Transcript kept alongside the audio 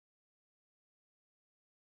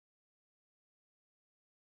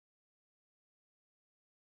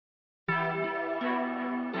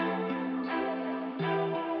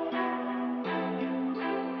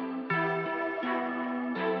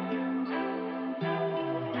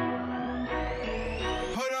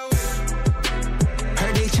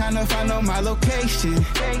trying to find out my location.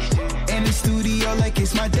 In the studio like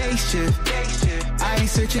it's my day shift. I ain't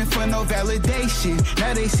searching for no validation.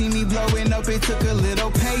 Now they see me blowing up, it took a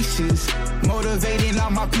little patience. Motivating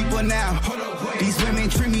all my people now. These women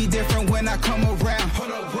treat me different when I come around.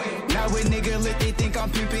 Now with nigga lit, they think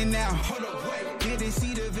I'm pimping now. Didn't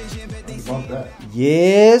see the vision, but they see that.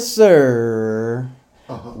 Yes, sir.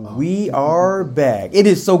 We are back. It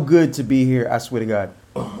is so good to be here. I swear to God.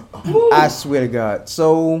 I swear to God.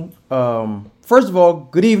 So, first of all,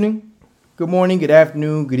 good evening, good morning, good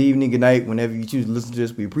afternoon, good evening, good night. Whenever you choose to listen to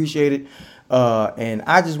this, we appreciate it. And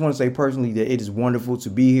I just want to say personally that it is wonderful to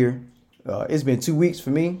be here. It's been 2 weeks for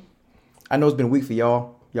me. I know it's been a week for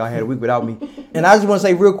y'all. Y'all had a week without me. And I just want to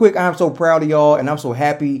say real quick, I'm so proud of y'all and I'm so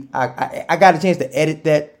happy. I got a chance to edit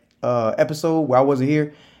that episode where I wasn't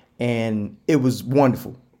here. And it was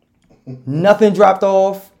wonderful. Nothing dropped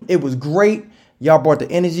off. It was great. Y'all brought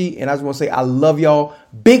the energy. And I just want to say I love y'all.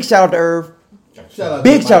 Big shout out to Irv.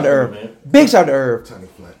 Big shout out to Irv. Big shout out to Irv.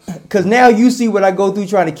 Because now you see what I go through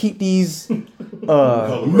trying to keep these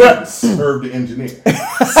nuts. Irv the engineer.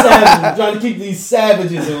 Savage, trying to keep these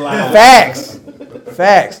savages in line. Facts.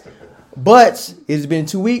 But it's been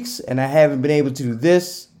 2 weeks and I haven't been able to do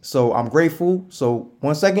this. So I'm grateful. So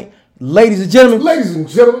 1 second. Ladies and gentlemen,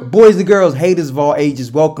 boys and girls, haters of all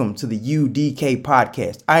ages, welcome to the UDK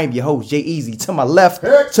podcast. I am your host, Jay Easy. To my left,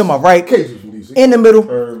 to my right, in the middle,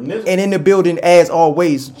 and in the building, as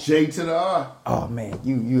always, J to the R. Oh man,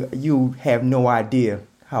 you have no idea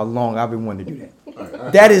how long I've been wanting to do that. I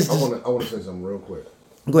want to say something real quick.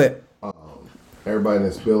 Go ahead. Everybody in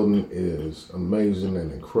this building is amazing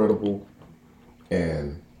and incredible,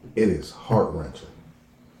 and it is heart wrenching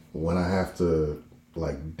when I have to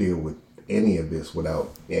deal with any of this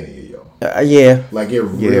without any of y'all. Yeah. Like it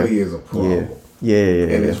really is a problem. Yeah.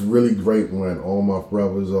 And it's really great when all my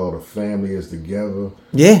brothers, all the family is together.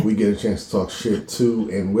 Yeah. We get a chance to talk shit to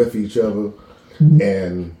and with each other.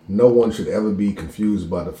 And no one should ever be confused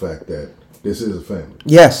by the fact that this is a family.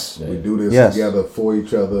 Yes. We do this together for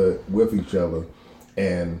each other, with each other.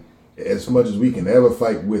 And as much as we can ever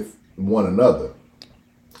fight with one another,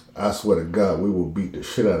 I swear to God, we will beat the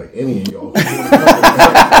shit out of any of y'all.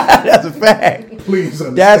 That's a fact. Please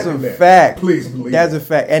understand That's a fact. Please believe that's a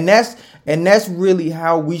fact. And that's really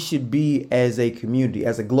how we should be as a community,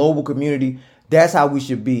 as a global community. That's how we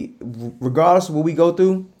should be. Regardless of what we go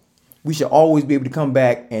through, we should always be able to come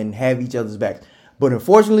back and have each other's backs. But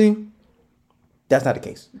unfortunately, that's not the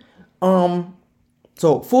case.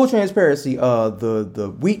 So full transparency,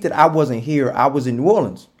 the week that I wasn't here, I was in New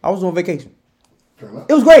Orleans. I was on vacation.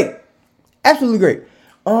 It was great. Absolutely great.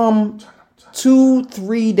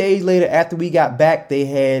 2-3 days later after we got back, they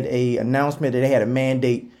had a announcement that they had a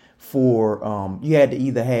mandate for you had to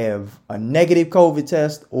either have a negative COVID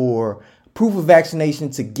test or proof of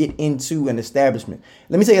vaccination to get into an establishment.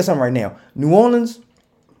 Let me tell you something right now. New Orleans,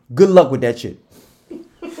 good luck with that shit.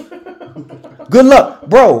 Good luck,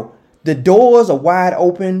 bro. The doors are wide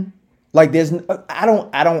open. Like I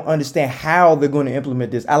don't understand how they're going to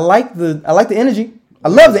implement this. I like the energy. I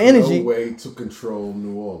love the energy. No way to control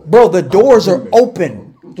New Orleans, bro. The doors are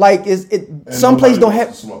open. Like some places don't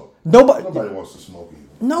have smoke. Nobody wants to smoke either.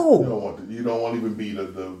 No, you don't want to even be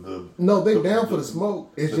the. No, they down for the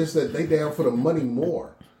smoke. It's just that they down for the money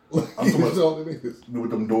more. That's all it is.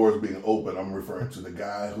 With them doors being open, I'm referring to the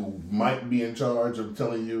guy who might be in charge of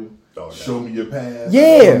telling you, show me your pass.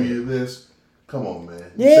 Show me this. Come on,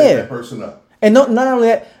 man. Set that person up. And not only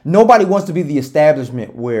that, nobody wants to be the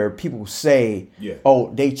establishment where people say, oh,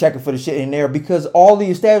 they checking for the shit in there, because all the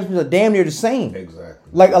establishments are damn near the same. Exactly.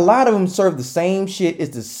 Like a lot of them serve the same shit.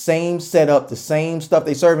 It's the same setup, the same stuff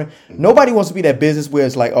they serving. Mm-hmm. Nobody wants to be that business where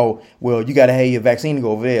it's like, oh, well, you got to have your vaccine to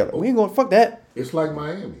go over there. Like, we ain't going to fuck that. It's like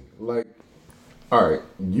Miami. Like, all right,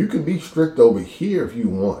 you can be strict over here if you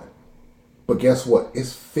want. But guess what?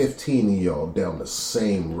 It's 15 of y'all down the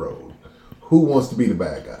same road. Who wants to be the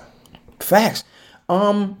bad guy? Facts.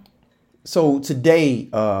 So today,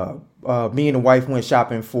 me and the wife went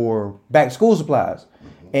shopping for back to school supplies.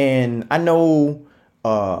 Mm-hmm. And I know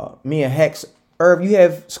me and Hex, Irv, you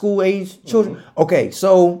have school age children? Mm-hmm. Okay,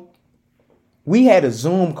 so we had a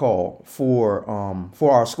Zoom call for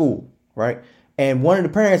our school, right? And one of the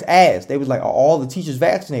parents asked, they was like, are all the teachers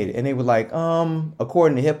vaccinated? And they were like,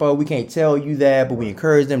 according to HIPAA, we can't tell you that, but we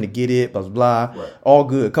encourage them to get it, blah, blah, blah. Right. All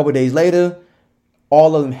good. A couple of days later,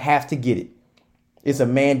 all of them have to get it. It's a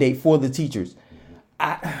mandate for the teachers.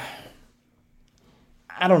 I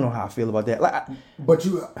don't know how I feel about that. But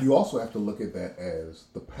you also have to look at that as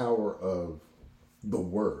the power of the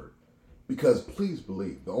word. Because please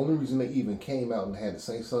believe, the only reason they even came out and had to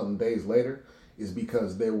say something days later is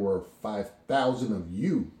because there were 5,000 of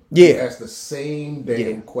you Yeah. Ask the same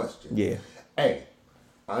damn question. Yeah. Hey,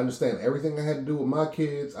 I understand everything I had to do with my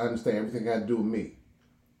kids. I understand everything I had to do with me.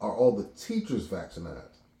 Are all the teachers vaccinated?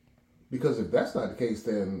 Because if that's not the case,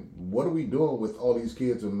 then what are we doing with all these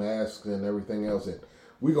kids with masks and everything else? And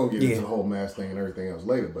we're going to get into the whole mask thing and everything else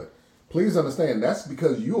later. But please understand, that's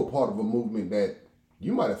because you're a part of a movement that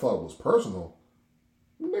you might have thought was personal.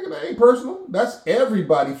 Nigga, that ain't personal. That's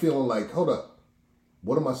everybody feeling like, hold up,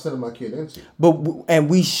 what am I sending my kid into? And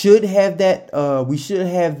we should have that.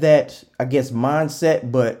 I guess,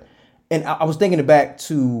 mindset. But I was thinking back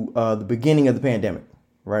to the beginning of the pandemic,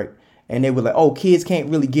 right? And they were like, "Oh, kids can't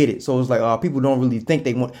really get it." So it's like, people don't really think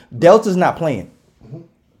they want. Delta's not playing. Mm-hmm.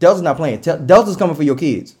 Delta's not playing. Delta's coming for your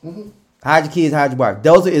kids. Mm-hmm. Hide your kids, hide your wife.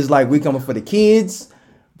 Delta is like, we coming for the kids.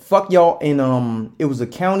 Fuck y'all. And it was a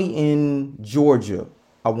county in Georgia,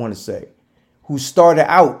 I want to say, who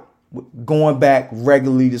started out going back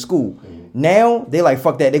regularly to school. Mm-hmm. Now they like,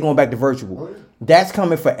 fuck that. They're going back to virtual. Oh, yeah. That's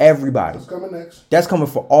coming for everybody. That's coming next. That's coming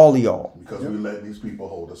for all of y'all. Because we let these people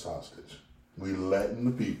hold us hostage. We letting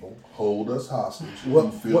the people hold us hostage.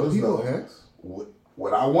 What people ask?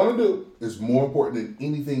 What I want to do is more important than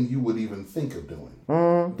anything you would even think of doing.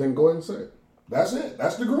 Then go ahead and say it. That's it.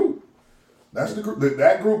 That's the group. That's the group.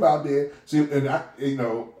 That group out there. See, and I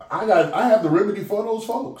have the remedy for those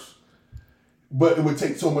folks, but it would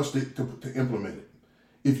take so much to implement it.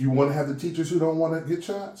 If you want to have the teachers who don't want to get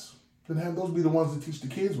shots, then have those be the ones that teach the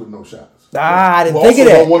kids with no shots. I didn't think of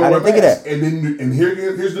that. And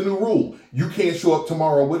here's the new rule: you can't show up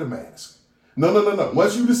tomorrow with a mask. No.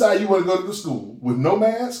 Once you decide you want to go to the school with no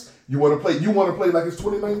mask, you want to play like it's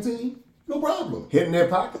 2019. No problem. Hitting their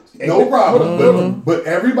pockets. No problem. But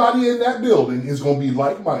everybody in that building is going to be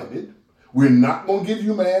like-minded. We're not going to give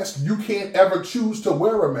you masks. You can't ever choose to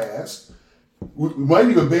wear a mask. We might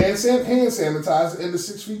even ban hand sanitizer in the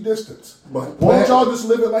 6 feet distance. Why don't y'all just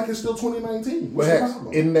live it like it's still 2019? What's the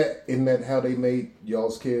problem? Isn't that how they made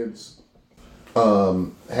y'all's kids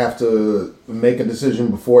have to make a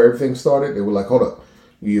decision before everything started? They were like, hold up,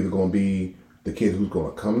 you're either going to be the kid who's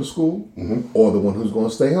going to come to school or the one who's going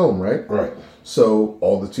to stay home, right? Right. So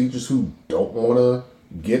all the teachers who don't want to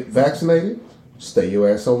get vaccinated, stay your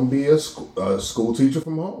ass home and be a school teacher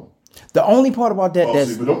from home. The only part about that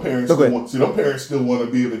but them parents still want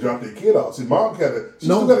to be able to drop their kid off. See, mom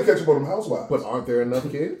still got to catch up on them housewives. But aren't there enough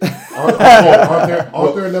kids?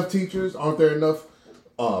 aren't there enough teachers? Aren't there enough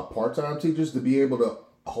part-time teachers to be able to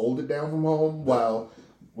hold it down from home while?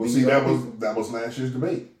 Well, see, that was last year's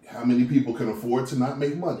debate. How many people can afford to not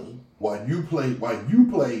make money while you play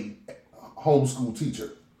homeschool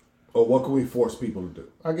teacher? Or what can we force people to do?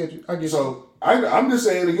 I get you. So I'm just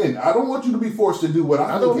saying again, I don't want you to be forced to do what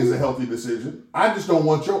I think is a healthy decision. I just don't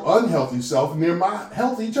want your unhealthy self near my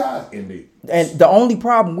healthy child. Indeed. And the only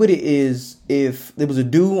problem with it is if there was a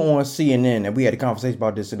dude on CNN, and we had a conversation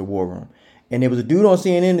about this in the war room, and there was a dude on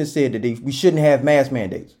CNN that said that we shouldn't have mask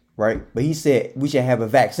mandates, right? But he said we should have a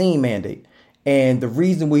vaccine mandate. And the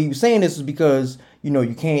reason why he was saying this is because,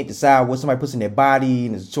 you can't decide what somebody puts in their body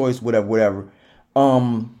and it's a choice, whatever.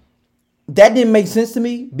 That didn't make sense to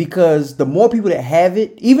me because the more people that have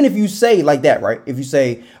it, even if you say like that, right? If you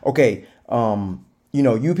say, okay,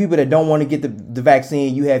 you people that don't want to get the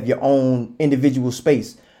vaccine, you have your own individual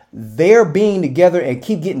space. Their being together and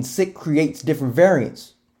keep getting sick creates different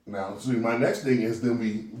variants. Now, see, my next thing is then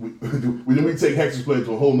we take Hexaplay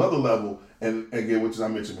to a whole nother level, and again, which I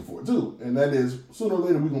mentioned before too, and that is sooner or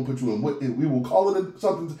later we're gonna put you in. We will call it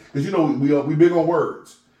something because we big on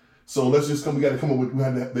words. So let's just come. We got to come up with. We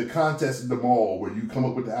had the contest at the mall where you come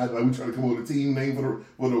up with the. Like we try to come up with a team name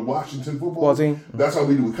for the Washington football team. That's how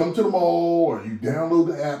we do. We come to the mall or you download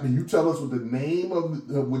the app and you tell us what the name of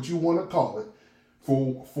what you want to call it.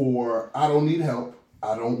 For I don't need help.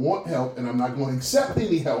 I don't want help, and I'm not going to accept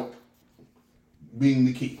any help. Being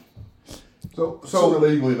the key. So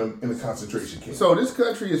they're going in a concentration camp. So this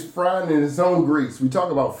country is frying in its own grease. We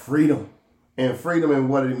talk about freedom and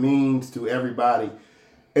what it means to everybody.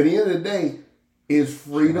 At the end of the day, is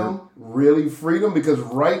freedom really freedom? Because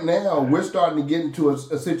right now we're starting to get into a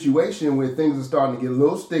situation where things are starting to get a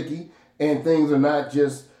little sticky, and things are not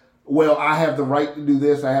just, well, I have the right to do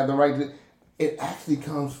this. I have the right to. It actually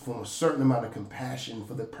comes from a certain amount of compassion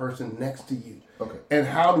for the person next to you. Okay. And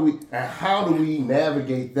how do we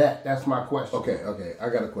navigate that? That's my question. Okay. I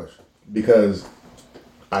got a question. Because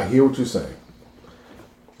I hear what you're saying.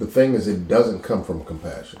 The thing is, it doesn't come from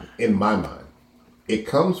compassion, in my mind. It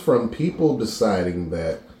comes from people deciding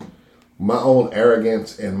that my own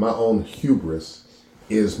arrogance and my own hubris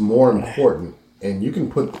is more important. And you can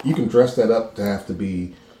dress that up to have to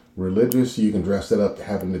be religious. You can dress that up to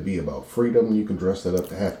having to be about freedom. You can dress that up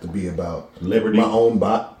to have to be about liberty. My own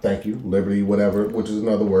bot. Thank you, liberty, whatever, which is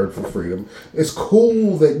another word for freedom. It's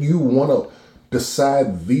cool that you want to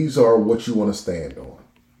decide these are what you want to stand on.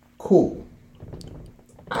 Cool.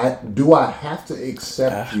 Do I have to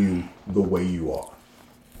accept you the way you are?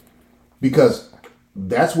 Because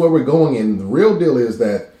that's where we're going. And the real deal is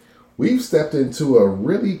that we've stepped into a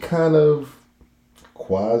really kind of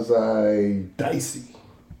quasi dicey.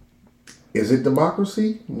 Is it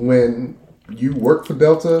democracy when you work for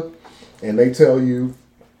Delta and they tell you,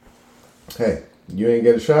 hey, you ain't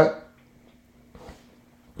get a shot,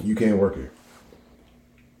 you can't work here?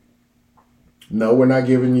 No, we're not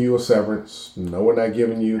giving you a severance. No, we're not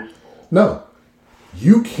giving you. No,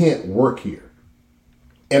 you can't work here.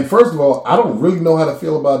 And first of all, I don't really know how to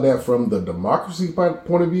feel about that from the democracy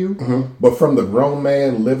point of view, but from the grown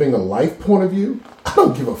man living a life point of view, I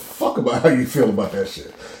don't give a fuck about how you feel about that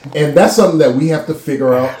shit. And that's something that we have to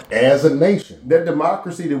figure out as a nation. That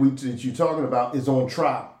democracy that you're talking about is on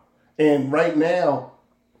trial. And right now,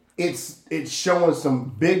 it's showing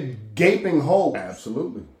some big gaping holes.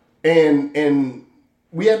 Absolutely. And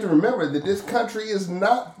we have to remember that this country is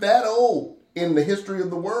not that old in the history of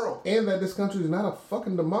the world, and that this country is not a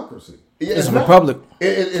fucking democracy. It's a republic,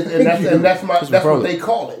 and that's what they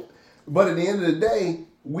call it. But at the end of the day,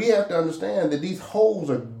 we have to understand that these holes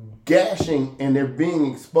are gashing and they're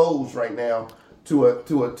being exposed right now to a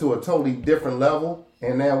totally different level.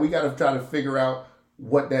 And now we got to try to figure out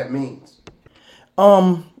what that means.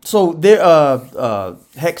 So there,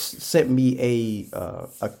 Hex sent me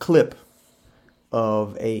a clip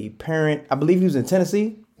of a parent. I believe he was in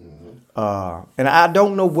Tennessee. And I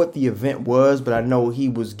don't know what the event was, but I know he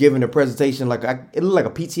was giving a presentation it looked like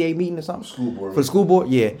a PTA meeting or something. School board. For the school board,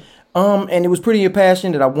 yeah. And it was pretty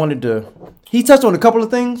impassioned that I wanted to. He touched on a couple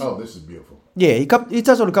of things. Oh, this is beautiful. Yeah, he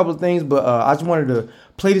touched on a couple of things, but I just wanted to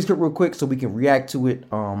play this clip real quick so we can react to it.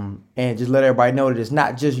 And just let everybody know that it's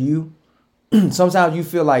not just you. Sometimes you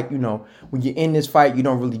feel like, when you're in this fight, you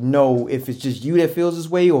don't really know if it's just you that feels this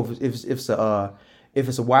way or if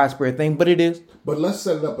it's a widespread thing, but it is. But let's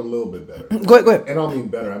set it up a little bit better. Go ahead. And I don't mean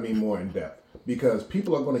better, I mean more in depth. Because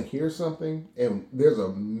people are going to hear something, and there's a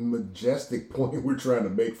majestic point we're trying to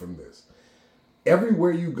make from this.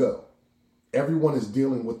 Everywhere you go, everyone is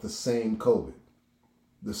dealing with the same COVID.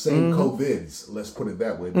 The same COVIDs, let's put it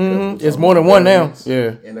that way. Because it's more than one now.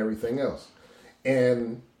 Yeah. And everything else.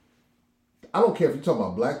 And I don't care if you're talking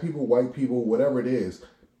about black people, white people, whatever it is.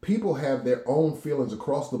 People have their own feelings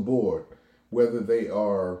across the board, whether they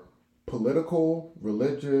are political,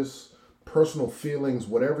 religious, personal feelings,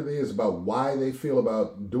 whatever it is about why they feel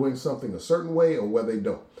about doing something a certain way or whether they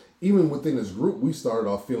don't. Even within this group, we started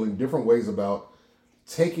off feeling different ways about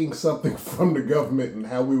taking something from the government and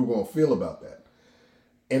how we were going to feel about that.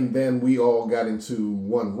 And then we all got into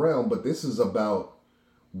one realm, but this is about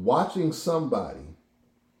watching somebody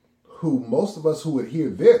who most of us who would hear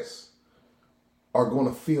this are going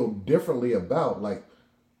to feel differently about, like,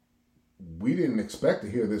 we didn't expect to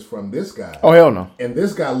hear this from this guy. Oh, hell no. And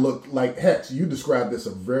this guy looked like, Hex, you described this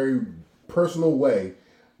a very personal way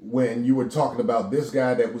when you were talking about this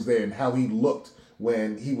guy that was there and how he looked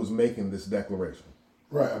when he was making this declaration.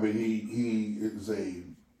 Right. I mean, he is a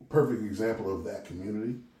perfect example of that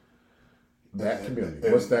community. That community.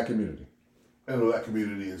 What's that community? And that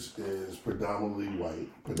community is predominantly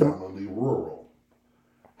white, predominantly rural.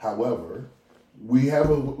 However, we have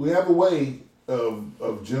a way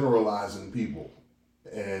of generalizing people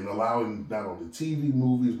and allowing not only TV,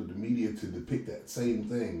 movies, but the media to depict that same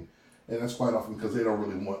thing. And that's quite often because they don't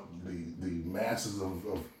really want the masses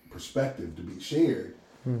of perspective to be shared,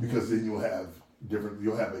 because then you'll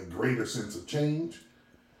have a greater sense of change,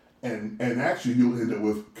 and actually you'll end up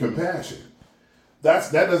with compassion.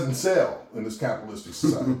 That doesn't sell in this capitalistic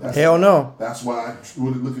society. Hell no. That's why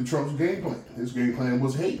look at Trump's game plan. His game plan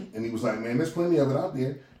was hate, and he was like, man, there's plenty of it out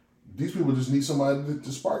there. These people just need somebody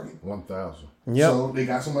to spark it. 1,000. Yep. So they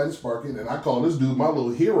got somebody to spark it, and I call this dude my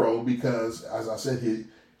little hero because, as I said,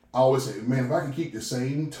 I always say, man, if I can keep the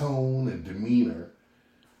same tone and demeanor,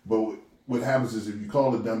 but what happens is if you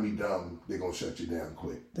call a dummy dumb, they're going to shut you down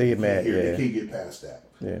quick. They get mad, They can't get past that.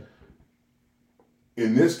 Yeah.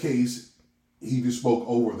 In this case, he just spoke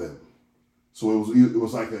over them. So it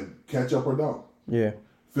was like a catch up or don't. Yeah.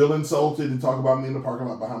 Feel insulted and talk about me in the parking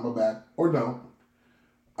lot behind my back, or don't.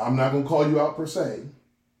 I'm not going to call you out per se,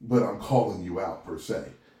 but I'm calling you out per se.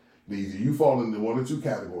 Either you fall into one or two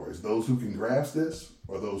categories: those who can grasp this,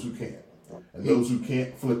 or those who can't. And those who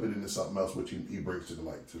can't flip it into something else, which he brings to the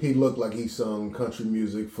light too. He looked like he sung country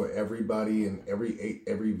music for everybody in every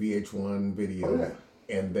VH1 video. Oh, yeah.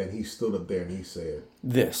 And then he stood up there and he said,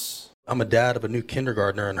 This. I'm a dad of a new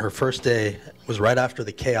kindergartner, and her first day was right after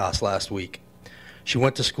the chaos last week. She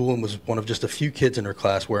went to school and was one of just a few kids in her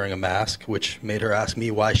class wearing a mask, which made her ask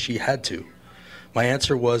me why she had to. My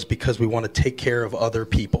answer was because we want to take care of other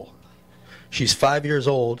people. She's 5 years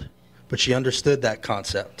old, but she understood that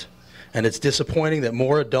concept, and it's disappointing that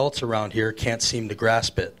more adults around here can't seem to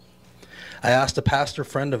grasp it. I asked a pastor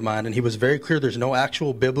friend of mine, and he was very clear there's no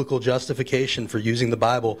actual biblical justification for using the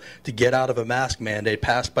Bible to get out of a mask mandate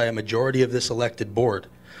passed by a majority of this elected board.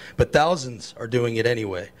 But thousands are doing it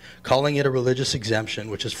anyway, calling it a religious exemption,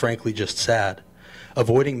 which is frankly just sad.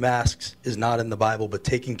 Avoiding masks is not in the Bible, but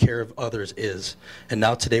taking care of others is. And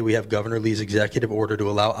now today we have Governor Lee's executive order to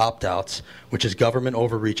allow opt-outs, which is government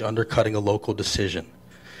overreach undercutting a local decision.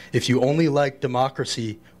 If you only like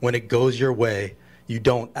democracy when it goes your way, you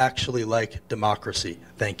don't actually like democracy.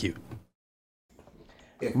 Thank you.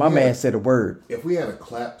 My man said a word. If we had a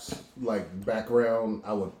claps like background,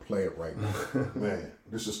 I would play it right now. Man,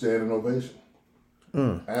 this is a standing ovation.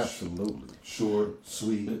 Absolutely. Short,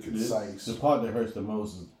 sweet, concise. The part that hurts the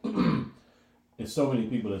most is there's so many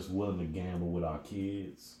people that's willing to gamble with our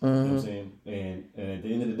kids. You know what I'm saying? And at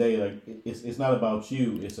the end of the day, like it's not about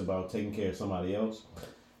you. It's about taking care of somebody else.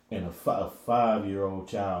 And a 5-year-old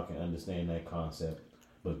child can understand that concept,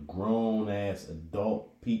 but grown-ass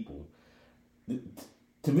adult people,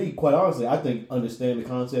 to me, quite honestly, I think understand the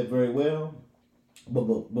concept very well,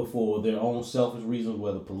 but for their own selfish reasons,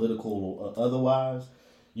 whether political or otherwise,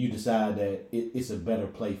 you decide that it's a better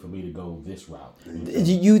play for me to go this route.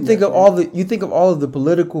 You think of all of the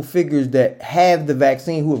political figures that have the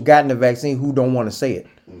vaccine, who have gotten the vaccine, who don't want to say it.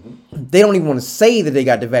 They don't even want to say that they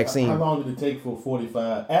got the vaccine. How long did it take for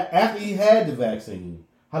 45 after he had the vaccine?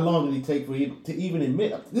 How long did it take for him to even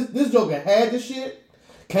admit this joker had the shit?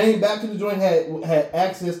 Came back to the joint, had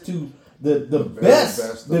access to the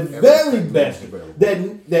very best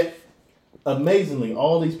that amazingly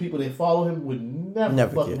all these people that follow him would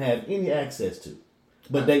never fucking have any access to.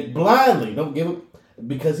 But they blindly don't give it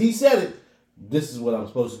because he said it. This is what I'm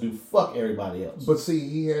supposed to do. Fuck everybody else. But see,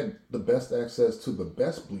 he had the best access to the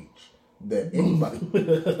best bleach that anybody.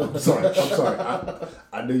 I'm sorry.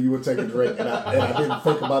 I knew you would take a drink, and I didn't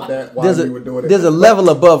think about that while you were doing it. There's a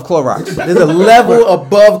level above Clorox. There's a level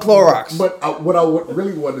above Clorox. But what I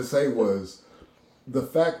really wanted to say was the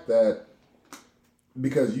fact that,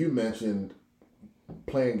 because you mentioned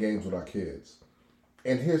playing games with our kids,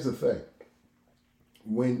 and here's the thing: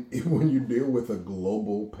 when you deal with a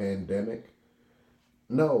global pandemic.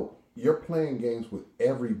 No, you're playing games with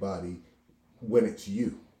everybody when it's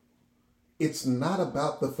you. It's not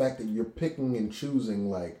about the fact that you're picking and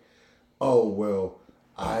choosing like, oh, well,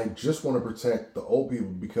 I just want to protect the old people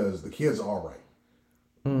because the kids are all right.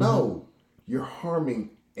 No, you're harming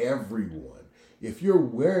everyone. If you're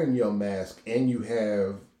wearing your mask and you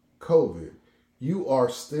have COVID, you are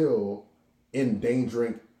still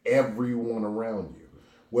endangering everyone around you.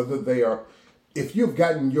 Whether they are... If you've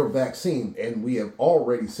gotten your vaccine, and we have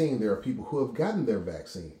already seen there are people who have gotten their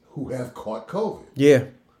vaccine who have caught COVID. Yeah.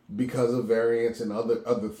 Because of variants and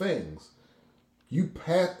other things.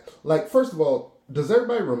 First of all, does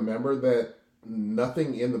everybody remember that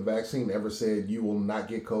nothing in the vaccine ever said you will not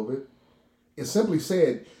get COVID? It simply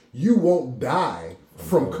said you won't die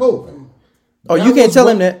from COVID. Oh, you can't tell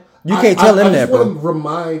him that. You can't tell him that, bro. I just want to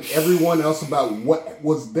remind everyone else about what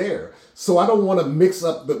was there. So I don't want to mix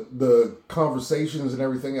up the conversations and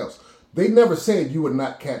everything else. They never said you would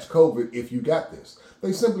not catch COVID if you got this.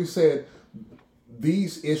 They simply said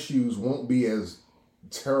these issues won't be as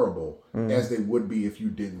terrible as they would be if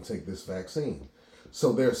you didn't take this vaccine.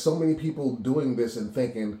 So there's so many people doing this and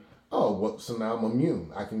thinking, oh, well, so now I'm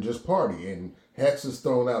immune. I can just party. And Hex is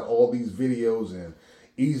throwing out all these videos and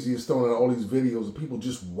Easy is throwing out all these videos of people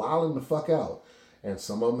just wilding the fuck out. And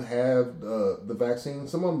some of them have the vaccine,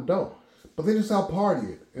 some of them don't. But they just out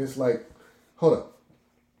partying. And it's like, hold up.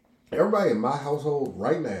 Everybody in my household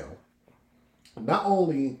right now not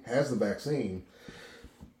only has the vaccine,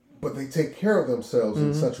 but they take care of themselves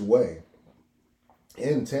in such a way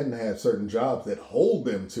and tend to have certain jobs that hold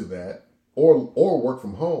them to that or work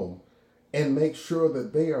from home and make sure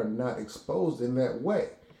that they are not exposed in that way.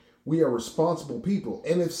 We are responsible people.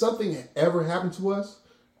 And if something ever happened to us,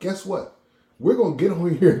 guess what? We're going to get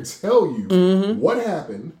on here and tell you what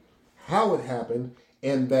happened, how it happened,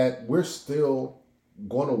 and that we're still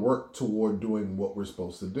going to work toward doing what we're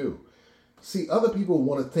supposed to do. See, other people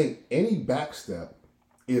want to think any backstep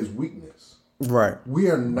is weakness. Right. We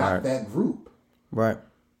are not that group. Right.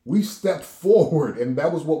 We stepped forward, and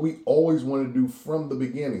that was what we always wanted to do from the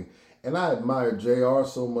beginning. And I admire JR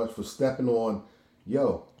so much for stepping on,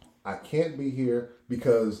 yo, I can't be here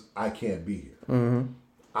because I can't be here.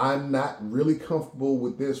 I'm not really comfortable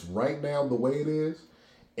with this right now the way it is.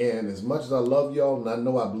 And as much as I love y'all and I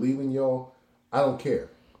know I believe in y'all, I don't care.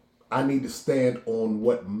 I need to stand on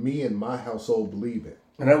what me and my household believe in.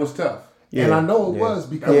 And that was tough. Yeah, and I know it was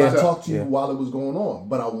because I talked to you while it was going on.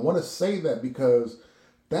 But I want to say that because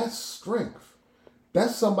that's strength.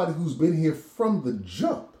 That's somebody who's been here from the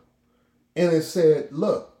jump. And it said,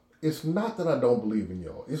 look, it's not that I don't believe in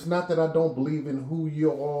y'all. It's not that I don't believe in who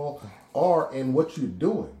you all are and what you're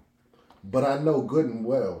doing. But I know good and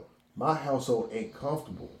well, my household ain't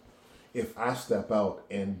comfortable if I step out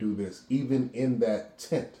and do this, even in that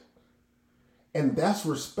tent. And that's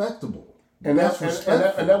respectable. And that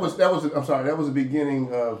was the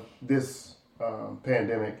beginning of this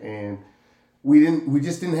pandemic, and we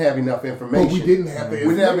just didn't have enough information. But we didn't have the information.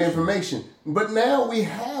 We didn't have the information. But now we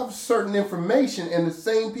have certain information, and the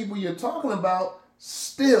same people you're talking about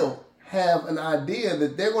still have an idea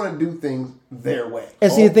that they're going to do things their way.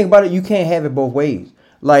 And see, the thing about it, you can't have it both ways.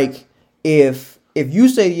 Like, if you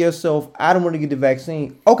say to yourself, I don't want to get the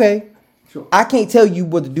vaccine, okay, sure. I can't tell you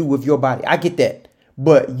what to do with your body. I get that.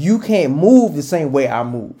 But you can't move the same way I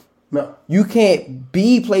move. No. You can't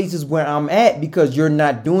be places where I'm at because you're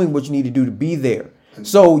not doing what you need to do to be there.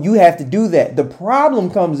 So you have to do that. The problem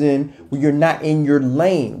comes in when you're not in your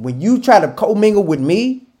lane. When you try to commingle with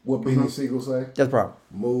me. What Benny Siegel say? That's the problem.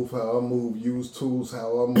 Move how I move, use tools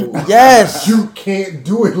how I move. Yes. You can't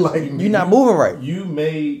do it like me. You're not moving right. You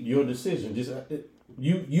made your decision. Just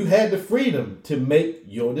you had the freedom to make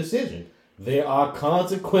your decision. There are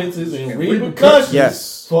consequences and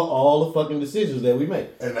repercussions for all the fucking decisions that we make.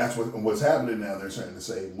 And that's what's happening now. They're trying to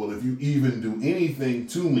say, well, if you even do anything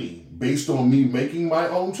to me based on me making my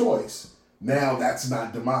own choice, now that's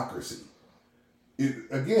not democracy.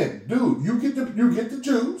 Again, dude, you get to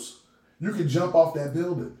choose. You can jump off that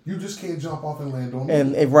building. You just can't jump off and land on me.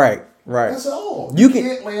 And right. That's all. You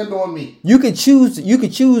can't land on me. You could choose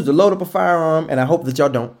to load up a firearm, and I hope that y'all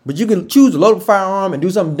don't. But you can choose to load up a firearm and do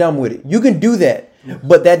something dumb with it. You can do that,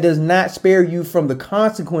 but that does not spare you from the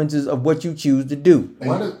consequences of what you choose to do.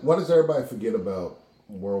 Why does everybody forget about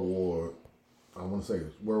World War II?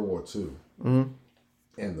 Mm-hmm.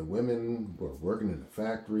 And the women were working in the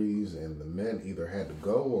factories, and the men either had to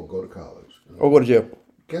go or go to college or go to jail.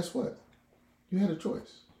 Guess what? You had a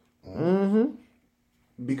choice. Mm-hmm.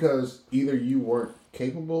 Because either you weren't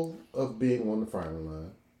capable of being on the firing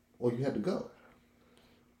line or you had to go.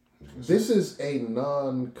 This is a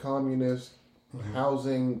non-communist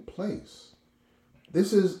housing place.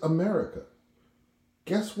 This is America.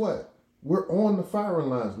 Guess what? We're on the firing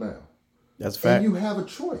lines now. That's a fact. And you have a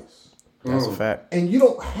choice. That's a fact. And you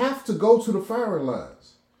don't have to go to the firing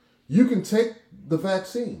lines. You can take the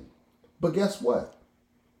vaccine. But guess what?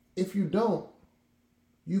 If you don't,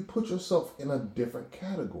 you put yourself in a different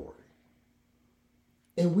category.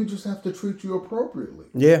 And we just have to treat you appropriately.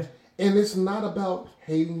 Yeah. And it's not about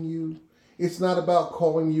hating you. It's not about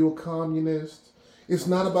calling you a communist. It's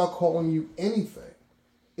not about calling you anything.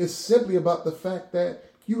 It's simply about the fact that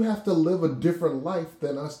you have to live a different life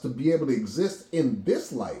than us to be able to exist in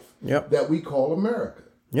this life that we call America.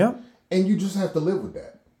 Yep. And you just have to live with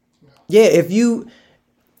that. Yeah, if you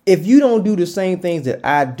don't do the same things that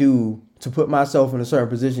I do to put myself in a certain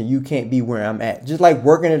position, you can't be where I'm at. Just like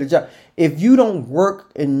working at a job. If you don't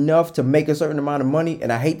work enough to make a certain amount of money,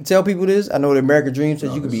 and I hate to tell people this, I know the American dream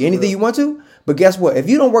says you can be anything you want to, but guess what? If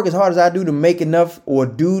you don't work as hard as I do to make enough or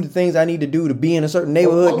do the things I need to do to be in a certain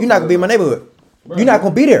neighborhood, you're not going to be in my neighborhood. Right. You're not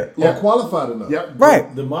going to be there. Or qualified enough. Yep.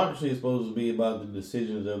 Right. Democracy is supposed to be about the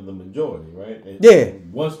decisions of the majority, right?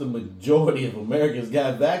 And once the majority of Americans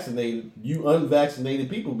got vaccinated, you unvaccinated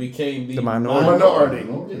people became the minority.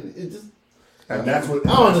 And that's what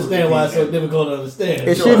I don't understand why it's so difficult to understand.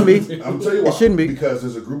 It shouldn't be. I'm tell you why. It shouldn't be. Because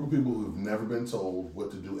there's a group of people who've never been told what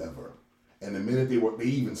to do ever. And the minute they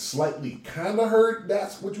even slightly kind of heard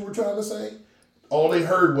that's what you were trying to say, all they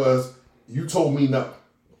heard was, you told me no.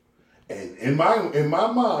 And in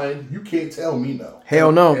my mind, you can't tell me no.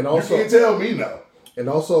 Hell no. And also, you can't tell me no. And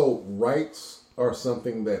also, rights are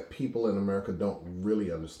something that people in America don't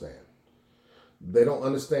really understand. They don't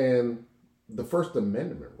understand the First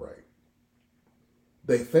Amendment right.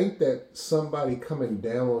 They think that somebody coming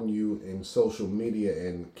down on you in social media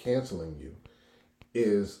and canceling you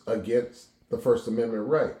is against the First Amendment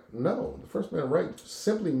right. No, the First Amendment right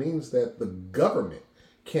simply means that the government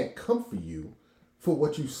can't come for you for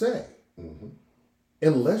what you say. Mm-hmm.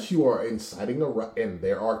 Unless you are inciting a riot, and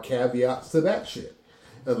there are caveats to that shit.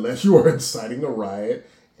 Unless you are inciting a riot,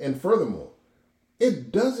 and furthermore,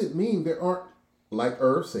 it doesn't mean there aren't, like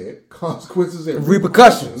Irv said, consequences and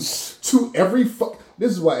repercussions to every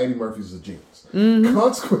This is why Eddie Murphy's a genius.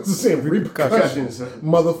 Consequences and repercussions,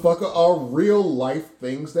 motherfucker, are real life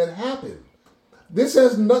things that happen. This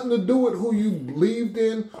has nothing to do with who you believed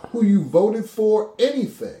in, who you voted for,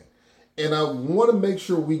 anything. And I want to make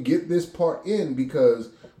sure we get this part in because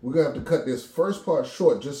we're going to have to cut this first part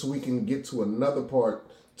short just so we can get to another part,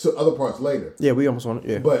 to other parts later. Yeah, we almost on it.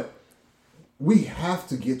 Yeah. But we have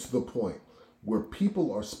to get to the point where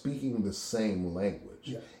people are speaking the same language.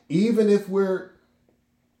 Yeah. Even if we're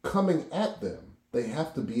coming at them, they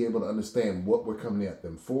have to be able to understand what we're coming at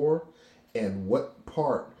them for and what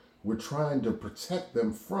part we're trying to protect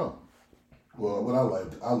them from. Well, what I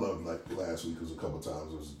loved like last week was a couple of times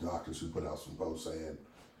there was doctors who put out some posts saying,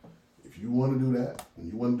 if you want to do that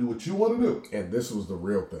and you want to do what you want to do, and this was the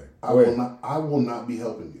real thing, I will not be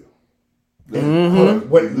helping you. Mm-hmm.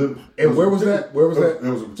 Where was that? There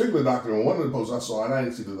was a particular doctor on one of the posts I saw, and I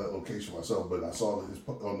didn't see the location myself, but I saw that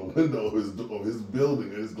on the window of his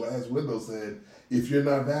building, his glass window said, "If you're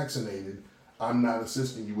not vaccinated, I'm not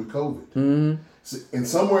assisting you with COVID." Mm-hmm. So, and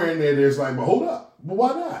somewhere in there's like, but hold up, but why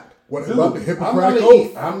not? What about the Hippocratic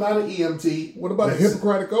Oath? I'm not an EMT. What about the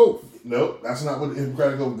Hippocratic Oath? No, that's not what the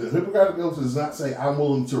Hippocratic Oath. The Hippocratic Oath does not say I'm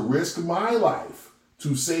willing to risk my life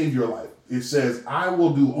to save your life. It says I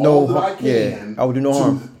will do all that I can. I will do no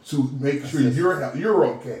harm to make sure you're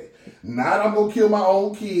okay. Not I'm gonna kill my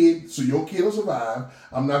own kid so your kid will survive.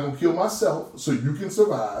 I'm not gonna kill myself so you can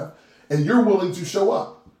survive. And you're willing to show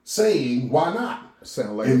up, saying why not?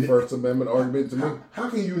 Sound like a First Amendment argument to me. How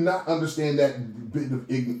can you not understand that bit of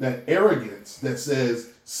that arrogance that says,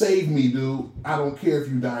 "Save me, dude. I don't care if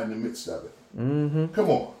you die in the midst of it." Mm-hmm. Come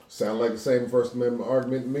on. Sound like the same First Amendment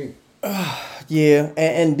argument to me. Yeah,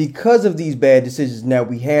 and because of these bad decisions, now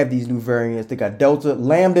we have these new variants. They got Delta.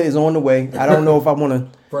 Lambda is on the way. I don't know if I want to.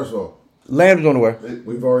 First of all, Lambda's on the way.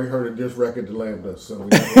 We've already heard a diss record to Lambda, so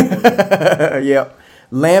yeah,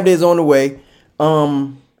 Lambda is on the way.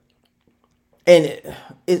 And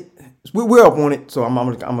we're up on it, so I'm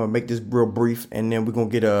gonna make this real brief, and then we're gonna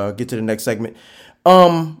get to the next segment.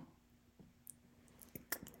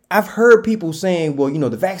 I've heard people saying, well,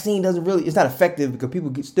 the vaccine it's not effective because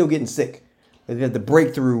people still getting sick. They have the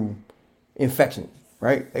breakthrough infection,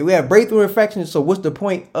 right? We have breakthrough infections, so what's the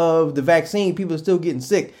point of the vaccine? People are still getting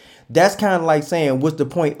sick. That's kind of like saying, what's the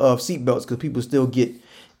point of seatbelts? Because people still get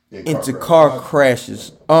into car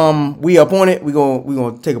crashes. We up on it. We're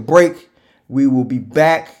gonna take a break. We will be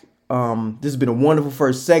back. This has been a wonderful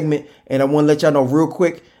first segment, and I want to let y'all know real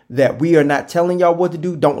quick that we are not telling y'all what to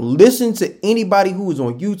do. Don't listen to anybody who is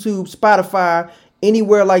on YouTube, Spotify,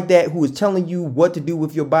 anywhere like that who is telling you what to do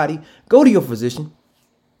with your body. Go to your physician.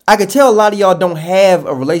 I can tell a lot of y'all don't have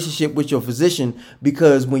a relationship with your physician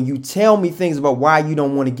because when you tell me things about why you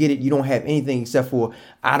don't want to get it, you don't have anything except for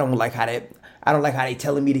I don't like how they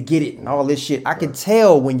telling me to get it and all this shit. I can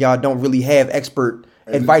tell when y'all don't really have expert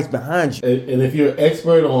advice behind you. And if you're an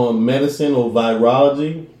expert on medicine or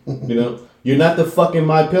virology, you're not the fucking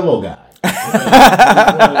My Pillow guy.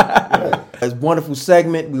 It's a wonderful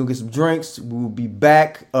segment. We'll get some drinks. We'll be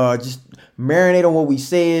back. Just marinate on what we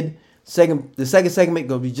said. The second segment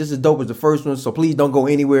gonna be just as dope as the first one. So please don't go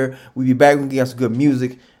anywhere. We'll be back. We'll get some good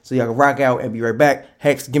music so y'all can rock out and be right back.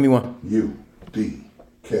 Hex, give me one.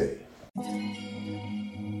 UDK.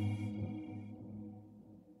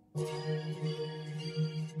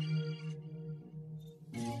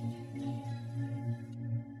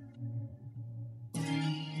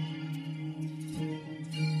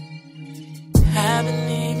 Haven't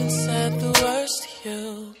even said the worst to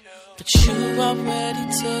you, but you already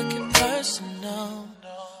took it personal.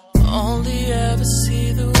 Only ever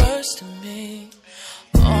see the worst in me.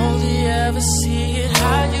 Only ever see it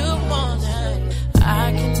how you want it.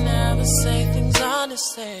 I can never say things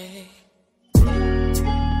honestly,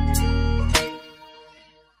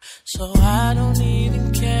 so I don't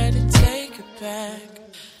even care to take it back.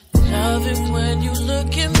 Love it when you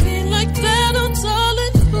look at me like that, oh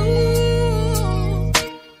darling, ooh.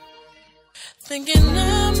 Thinking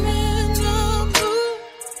I'm in the mood.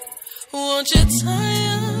 Won't you tie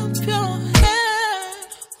up your hair?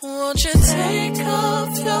 Won't you take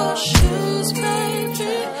off your shoes,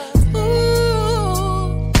 baby? Ooh.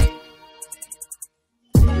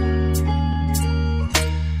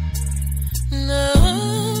 No,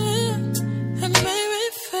 it made me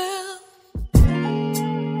feel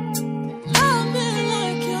I'm in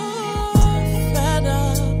like you're fed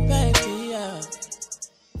up, baby, yeah.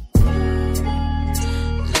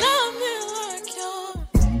 Love me like you're,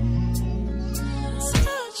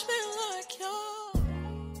 touch me like you're.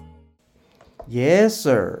 Yes,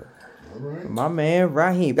 sir. right. My man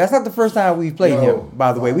Raheem. That's not the first time we've played him,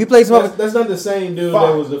 by the way. We played some other. That's not the same dude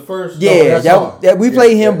that was the first. Yeah, that we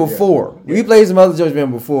played him yeah, before. yeah. We played some other George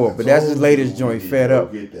Ben before, but that's his latest joint, Fed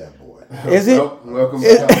Up. Get that boy. Is it? Welcome.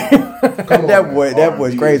 That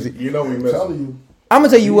boy's crazy. You know we miss him. I'm gonna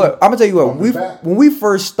tell you what. Welcome back. When we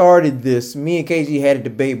first started this, me and KG had a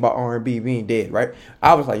debate about R&B being dead, right?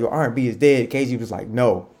 I was like, "Yo, R&B is dead." KG was like,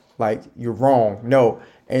 "No, like you're wrong, no."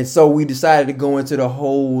 And so we decided to go into the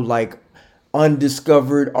whole like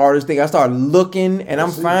undiscovered artist thing. I started looking, and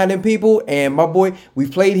I'm finding people. And my boy,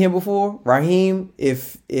 we've played him before, Raheem.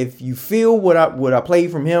 If you feel what I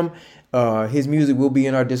played from him, his music will be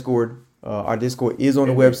in our Discord. Our Discord is on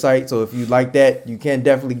the website, so if you like that, you can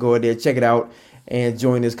definitely go there, check it out, and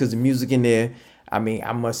join us because the music in there, I mean,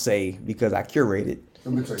 I must say, because I curated,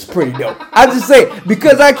 it's pretty dope. I just say,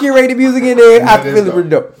 because I curated music in there, I feel it pretty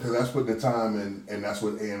dope. Because that's what the time and that's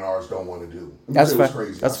what A&Rs don't want to do. That's fact.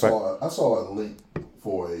 Crazy. That's I saw a link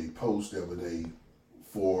for a post the other day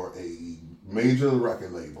for a major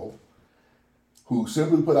record label who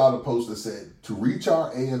simply put out a post that said, to reach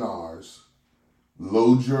our A&Rs,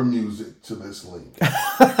 load your music to this link.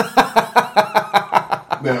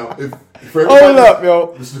 Now, if hold up,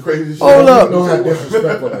 yo. This is the craziest shit. Hold up. You know how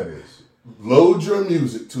disrespectful that is. Load your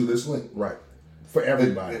music to this link. Right. For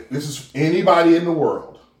everybody. This is anybody in the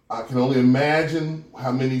world. I can only imagine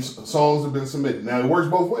how many songs have been submitted. Now, it works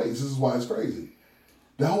both ways. This is why it's crazy.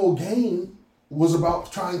 The whole game was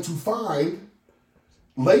about trying to find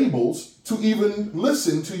labels to even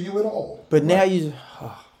listen to you at all. But now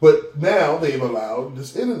But now they've allowed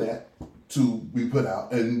this internet to be put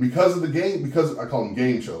out. And because of the game, because I call them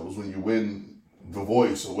game shows, when you win The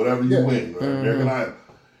Voice or whatever you win, or American Idol,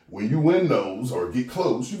 when you win those or get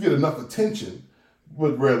close, you get enough attention,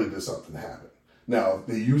 but rarely does something happen. Now,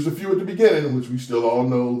 they used a few at the beginning, which we still all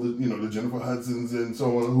know, the Jennifer Hudsons and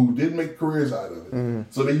so on, who did make careers out of it.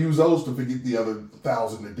 So they use those to forget the other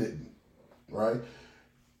 1,000 that didn't, right?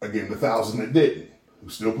 Again, the 1,000 that didn't, who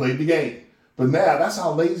still played the game. But now, that's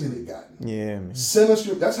how lazy they've gotten. Yeah, man. Send us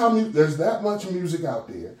that's how there's that much music out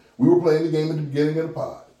there. We were playing the game at the beginning of the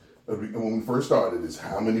pod. When we first started, is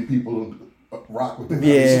how many people rock with it.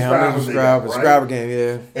 Yeah, how many subscriber game,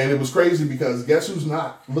 yeah. And it was crazy because guess who's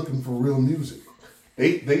not looking for real music?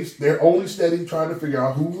 They're only steady trying to figure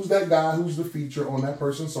out who's that guy, who's the feature on that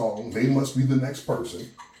person's song. They must be the next person.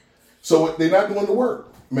 So they're not doing the work.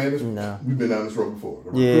 Man, we've been down this road before.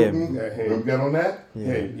 Remember we got on that?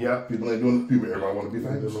 Yeah. People ain't doing it. Everybody want to be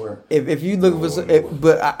famous. If you looking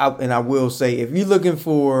for I will say, if you're looking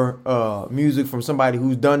for music from somebody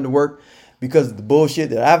who's done the work, because of the bullshit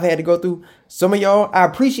that I've had to go through, some of y'all, I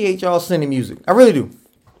appreciate y'all sending music. I really do.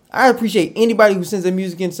 I appreciate anybody who sends their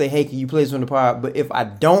music in and say, hey, can you play this on the pod? But if I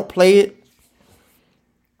don't play it,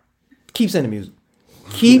 keep sending music.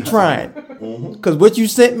 Keep trying. Because what you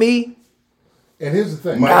sent me, and here's the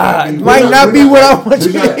thing. Might not be what I want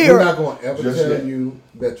you to hear. We're not going to ever tell you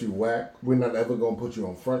that you whack. We're not ever going to put you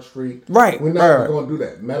on Front Street. Right. We're not going to do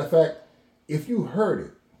that. Matter of fact, if you heard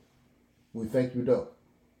it, we think you dope.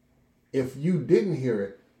 If you didn't hear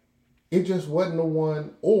it, it just wasn't the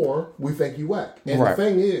one, or we think you whack. And the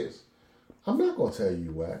thing is, I'm not going to tell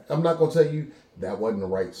you whack. I'm not going to tell you that wasn't the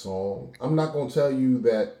right song. I'm not going to tell you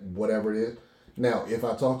that whatever it is. Now, if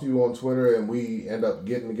I talk to you on Twitter and we end up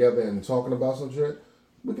getting together and talking about some shit,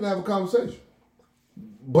 we can have a conversation.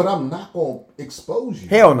 But I'm not going to expose you.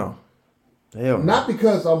 Hell no. Not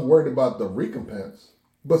because I'm worried about the recompense,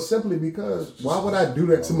 but simply because why would I do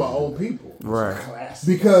that to my own people? Right.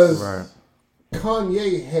 Because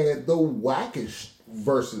Kanye had the wackish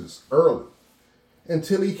verses early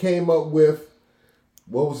until he came up with,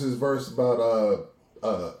 what was his verse about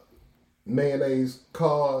mayonnaise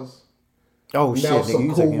cars? Oh shit, nigga, some you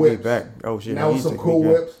cool taking whips. me back. Oh shit, now some cool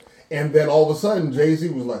whips. And then all of a sudden, Jay-Z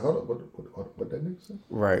was like, hold up, what that nigga say?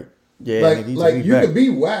 Right. Yeah, like you could be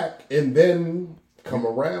whack and then come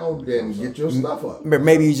around and get your stuff up.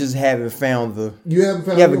 Maybe you just haven't found the. You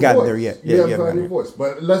haven't gotten there yet. You haven't found your voice.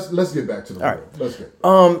 But let's get back to the. All right. Let's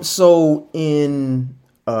get. So in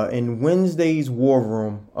Wednesday's War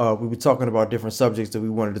Room, we were talking about different subjects that we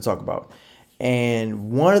wanted to talk about,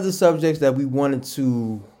 and one of the subjects that we wanted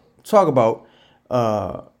to talk about,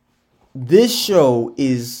 this show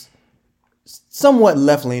is somewhat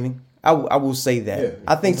left leaning. I will say that. Yeah,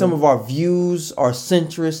 I think some of our views are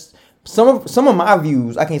centrist. Some of my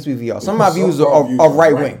views, I can't speak for y'all. Some of my views are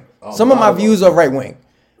right wing. Some of my views are right wing.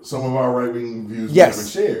 Some of our right wing views we haven't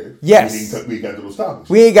shared. Yes. We got to those topics.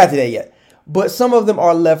 We ain't got to that yet. But some of them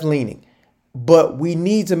are left leaning. But we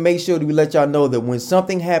need to make sure that we let y'all know that when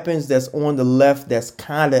something happens that's on the left that's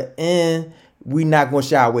kind of we're not going to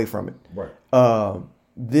shy away from it. Right.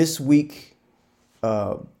 this week,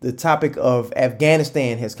 the topic of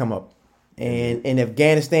Afghanistan has come up, and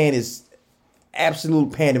Afghanistan is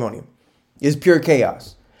absolute pandemonium. It's pure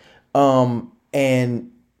chaos.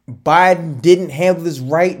 And Biden didn't handle this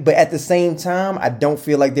right, but at the same time, I don't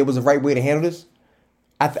feel like there was a right way to handle this.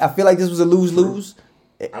 I feel like this was a lose-lose.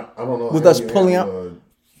 I don't know with how us you pulling out a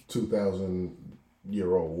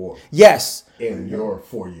 2,000-year-old war. Yes, in your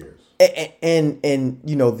 4 years, and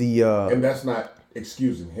you know the and that's not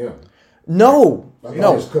excusing him. No.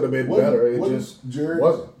 It could have been better. It just Jared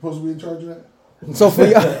wasn't supposed to be in charge of that. So for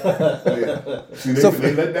y'all, See,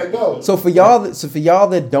 they let that go. So for y'all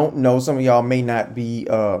that don't know, some of y'all may not be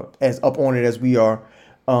as up on it as we are.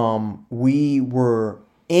 We were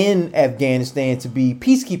in Afghanistan to be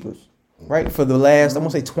peacekeepers, right? For the last, I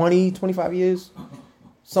want to say 20, 25 years,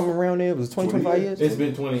 something around there. It was 20, 25 years? It's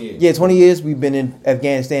been 20 years. Yeah, 20 years we've been in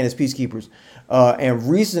Afghanistan as peacekeepers. And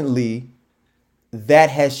recently, that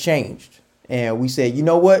has changed. And we said, you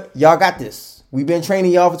know what? Y'all got this. We've been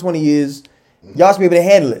training y'all for 20 years. Y'all should be able to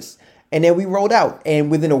handle this. And then we rolled out.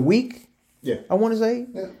 And within a week, I want to say,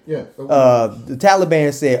 the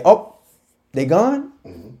Taliban said, oh, they gone?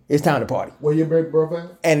 It's time to party. Where your big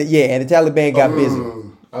brother? And the Taliban got busy.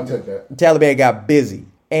 I'll take that. The Taliban got busy.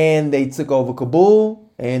 And they took over Kabul.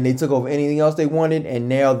 And they took over anything else they wanted. And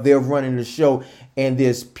now they're running the show. And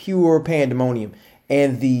there's pure pandemonium.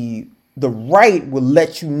 And the right will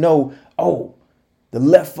let you know, oh, the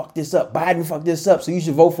left fucked this up. Biden fucked this up. So you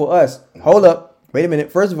should vote for us. Hold up. Wait a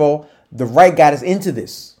minute. First of all, the right got us into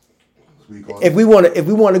this. If we want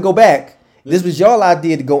to go back, this was y'all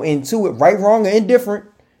idea to go into it. Right, wrong, or indifferent.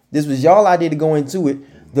 This was y'all idea to go into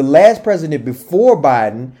it. The last president before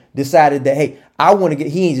Biden decided that, hey,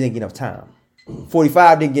 he ain't get enough time.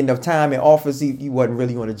 45 didn't get enough time in office. He wasn't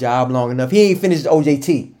really on the job long enough. He ain't finished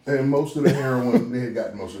OJT. And most of the heroin, they had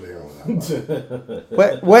gotten most of the heroin out.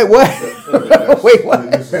 Wait, what? Wait, what?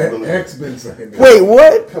 Wait,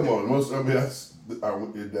 what? Come on, is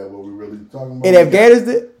that what we're really talking about? In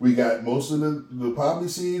Afghanistan? We got most of the poppy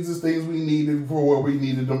seeds and things we needed for where we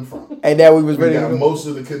needed them from. And now we was ready to go. Most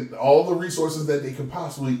of all the resources that they could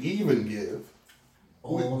possibly even give.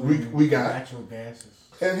 We got natural gases.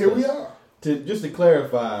 And here we are. Just to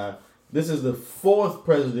clarify, this is the fourth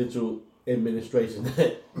presidential administration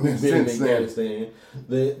that we've been in Afghanistan.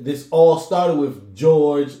 This all started with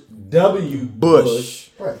George W. Bush.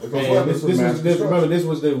 Right. And this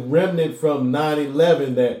was the remnant from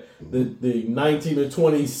 9/11 that the 19 or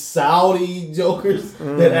 20 Saudi jokers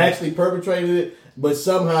that actually perpetrated it. But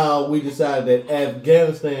somehow we decided that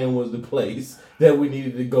Afghanistan was the place that we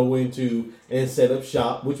needed to go into and set up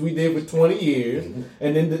shop, which we did for 20 years.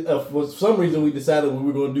 And then for some reason we decided we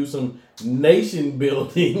were going to do some nation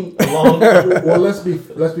building along. Well, let's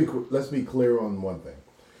be clear on one thing.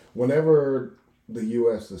 Whenever the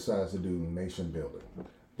U.S. decides to do nation building,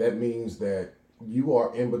 that means that you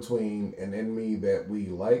are in between an enemy that we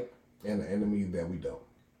like and an enemy that we don't.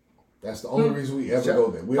 That's the only reason we ever go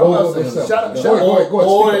there. We all go there.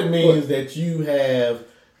 Or it means that you have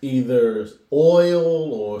either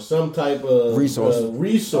oil or some type of resource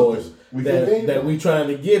that we trying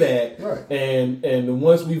to get at, right. And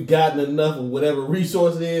once we've gotten enough of whatever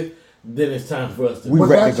resource it is, then it's time for us to.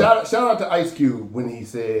 Shout out to Ice Cube when he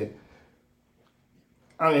said,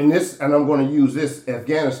 and I'm going to use this,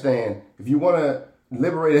 Afghanistan. If you want to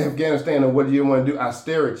liberate Afghanistan, or what do you want to do? I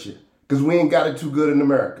stare at you because we ain't got it too good in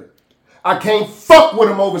America. I can't fuck with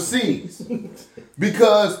them overseas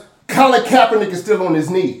because Colin Kaepernick is still on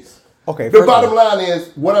his knees. Okay. The bottom line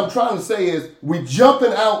is, what I'm trying to say is, we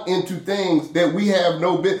jumping out into things that we have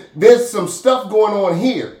no business. There's some stuff going on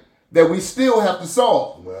here that we still have to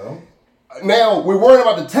solve. Well, now we're worried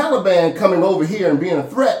about the Taliban coming over here and being a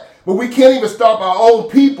threat, but we can't even stop our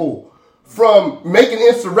own people from making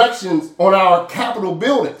insurrections on our Capitol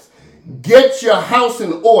buildings. Get your house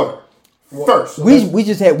in order. First, we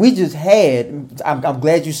just had. I'm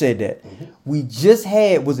glad you said that. We just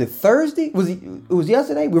had. Was it Thursday? It was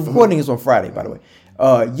yesterday. We're recording this on Friday, by the way.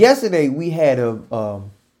 Yesterday we had I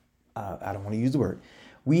don't want to use the word.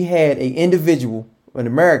 We had an individual, an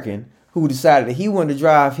American, who decided that he wanted to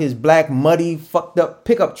drive his black, muddy, fucked up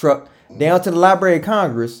pickup truck down to the Library of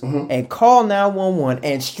Congress and call 911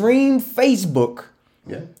 and stream Facebook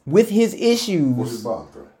with his issues.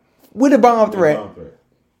 With a bomb threat.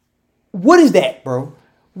 What is that, bro?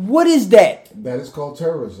 What is that? That is called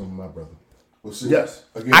terrorism, my brother. Well, see, yes.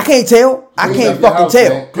 Again, I can't tell. I can't fucking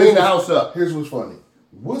tell. Clean the house up. Here's what's funny.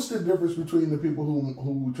 What's the difference between the people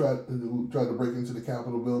who tried to break into the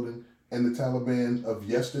Capitol building and the Taliban of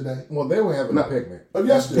yesterday? Well, they were having a picnic. Of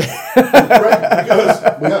yesterday. Right?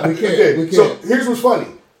 Because we can't. So here's what's funny.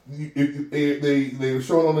 They were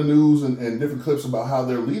showing on the news and different clips about how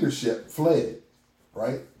their leadership fled,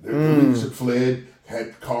 right? Their leadership fled,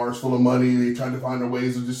 had cars full of money. They tried to find their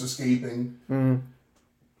ways of just escaping.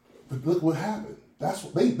 But look what happened. That's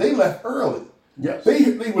what they left early. Yes. They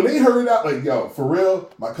when they heard out, like, yo, for real,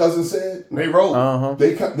 my cousin said they rolled.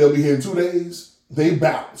 They'll be here in 2 days. They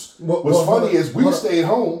bounced. What's funny is we stayed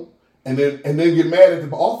home and then get mad at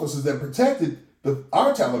the officers that protected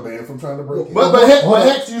our Taliban from trying to break in. But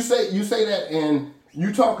Hex, you say that, and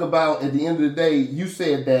you talk about at the end of the day, you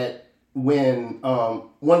said that when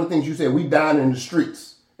one of the things you said, we dine in the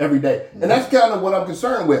streets every day, and that's kind of what I'm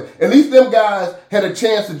concerned with. At least them guys had a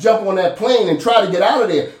chance to jump on that plane and try to get out of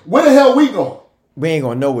there. Where the hell we going? We ain't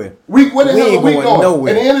going nowhere. Where the hell are we going?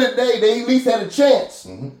 Nowhere. At the end of the day, they at least had a chance.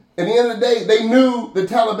 At the end of the day, they knew the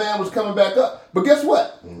Taliban was coming back up. But guess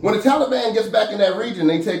what? When the Taliban gets back in that region,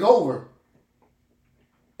 they take over.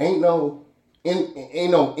 Ain't no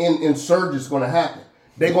insurgents going to happen.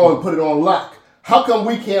 They're going to put it on lock. How come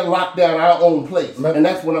we can't lock down our own place? And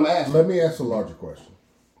that's what I'm asking. Let me ask a larger question.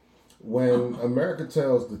 When America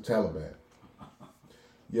tells the Taliban,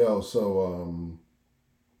 yo, so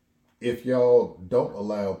if y'all don't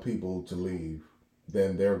allow people to leave,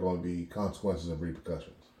 then there are going to be consequences and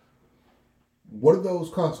repercussions. What do those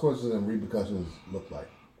consequences and repercussions look like?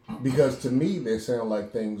 Because to me, they sound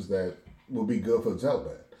like things that will be good for the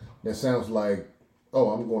Taliban. That sounds like, oh,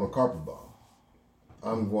 I'm going to carpet bomb.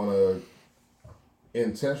 I'm going to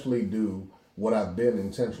intentionally do what I've been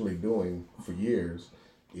intentionally doing for years,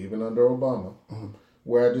 even under Obama,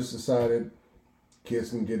 where I just decided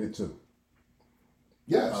kids can get it too.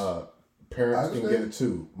 Yes. Parents can get it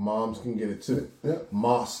too. Moms can get it too. Yeah.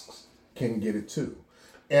 Mosques can get it too.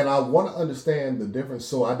 And I want to understand the difference,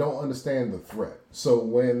 so I don't understand the threat. So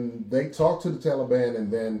when they talk to the Taliban and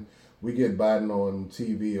then we get Biden on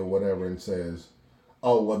TV or whatever and says,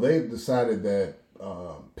 oh, well, they've decided that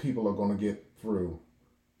people are going to get through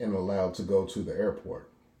and allowed to go to the airport.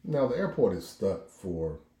 Now, the airport is stuck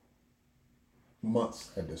for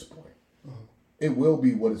months at this point. It will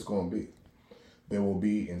be what it's going to be. There will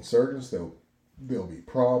be insurgents. There'll be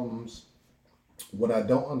problems. What I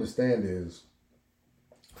don't understand is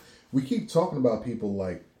we keep talking about people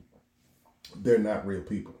like they're not real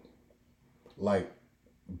people. Like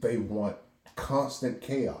they want constant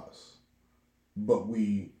chaos. But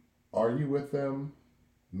we argue with them,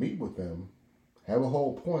 meet with them, have a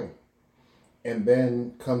whole point, and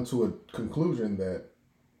then come to a conclusion that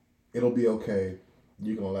it'll be okay.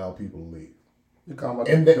 You can allow people to leave. You're talking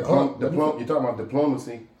about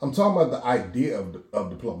diplomacy. I'm talking about the idea of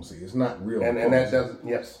diplomacy. It's not real. And that doesn't.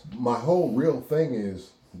 Yes. My whole real thing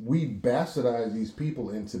is we bastardize these people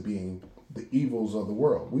into being the evils of the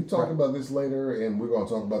world. We talk about this later, and we're going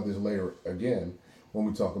to talk about this later again when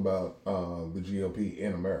we talk about the GOP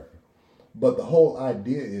in America. But the whole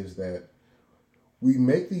idea is that we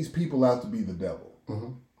make these people out to be the devil,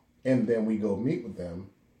 and then we go meet with them,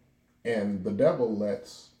 and the devil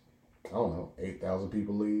lets, 8,000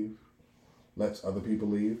 people leave, lets other people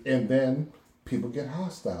leave, and then people get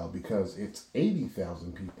hostile because it's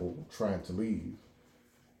 80,000 people trying to leave,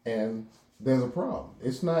 and there's a problem.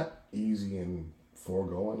 It's not easy and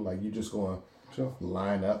foregoing. Like you're just going to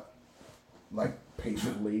line up like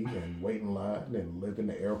patiently and wait in line and live in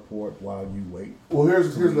the airport while you wait. Well,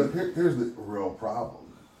 here's the real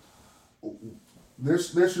problem. There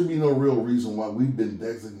should be no real reason why we've been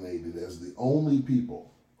designated as the only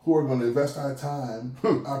people who are going to invest our time,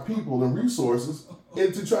 our people, and resources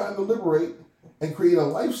into trying to liberate and create a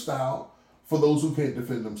lifestyle for those who can't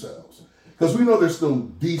defend themselves. Because we know they're still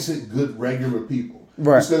decent, good, regular people.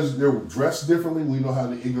 Right. Just because they're dressed differently, we know how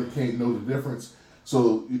the ignorant can't know the difference.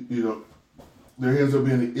 So, there ends up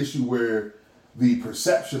being an issue where the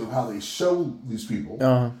perception of how they show these people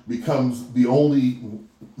becomes the only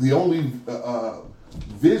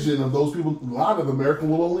vision of those people. A lot of America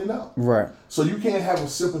will only know. Right. So you can't have a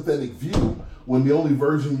sympathetic view when the only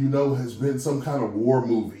version you know has been some kind of war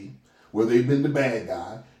movie where they've been the bad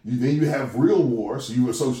guy. Then you have real war, so you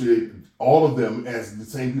associate all of them as the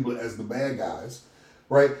same people as the bad guys,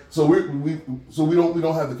 right? So we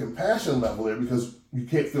don't have the compassion level there because you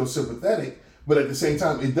can't feel sympathetic. But at the same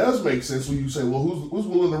time, it does make sense when you say, well, who's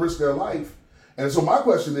willing to risk their life? And so my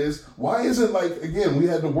question is, why isn't, again, we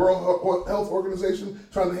had the World Health Organization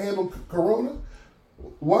trying to handle Corona.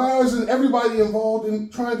 Why isn't everybody involved in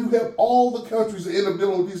trying to help all the countries that end up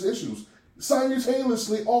dealing with these issues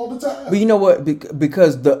simultaneously all the time? But you know what?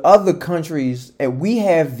 Because the other countries, and we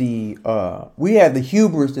have the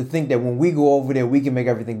hubris to think that when we go over there, we can make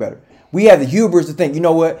everything better. We have the hubris to think, you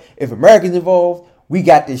know what? If Americans involved, we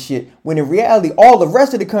got this shit. When in reality, all the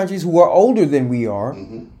rest of the countries who are older than we are,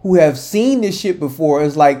 who have seen this shit before,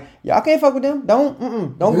 is like, y'all can't fuck with them.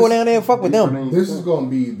 Don't go down there and fuck with them. This is going to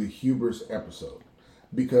be the Hubris episode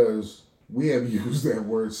because we have used that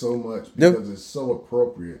word so much because it's so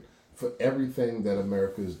appropriate for everything that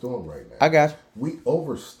America is doing right now. I got you. We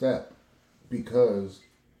overstep because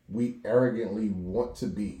we arrogantly want to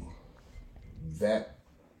be that,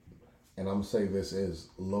 and I'm going to say this as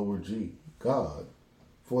lower G, God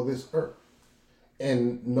for this earth.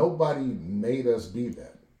 And nobody made us be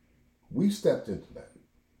that. We stepped into that.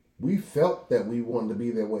 We felt that we wanted to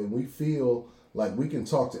be that way. We feel like we can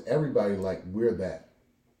talk to everybody like we're that.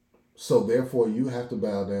 So therefore, you have to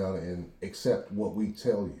bow down and accept what we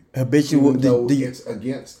tell you. Habitual. It's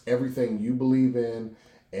against everything you believe in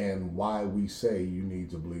and why we say you need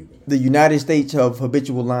to believe in it. The United States of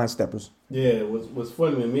habitual line steppers. Yeah, what's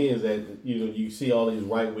funny to me is that you see all these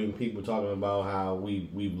right wing people talking about how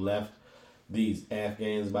we've left these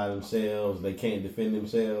Afghans by themselves. They can't defend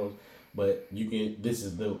themselves, but this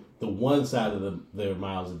is the one side of their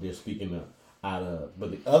mouths that they're speaking out of.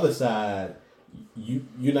 But the other side,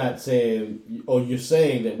 you're not saying, or you're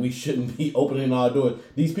saying that we shouldn't be opening our doors.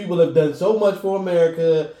 These people have done so much for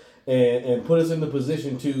America and put us in the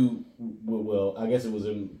position to, well, I guess it was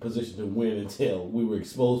in position to win until we were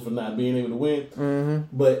exposed for not being able to win.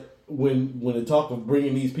 Mm-hmm. But when the talk of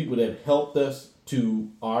bringing these people that helped us to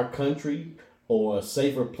our country or a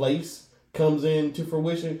safer place comes into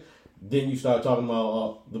fruition, then you start talking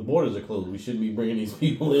about the borders are closed. We shouldn't be bringing these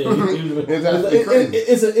people in.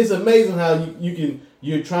 It's amazing how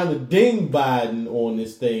you're trying to ding Biden on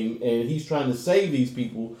this thing, and he's trying to save these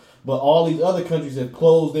people, but all these other countries have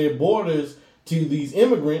closed their borders to these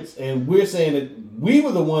immigrants, and we're saying that we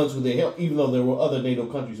were the ones who they helped, even though there were other NATO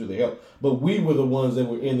countries who they helped, but we were the ones that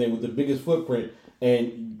were in there with the biggest footprint.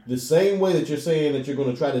 And the same way that you're saying that you're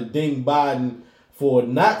going to try to ding Biden for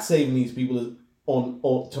not saving these people is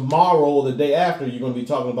on tomorrow or the day after, you're going to be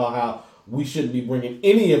talking about how we shouldn't be bringing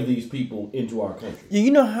any of these people into our country.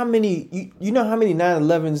 You know how many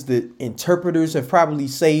 9/11s that interpreters have probably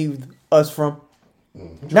saved us from?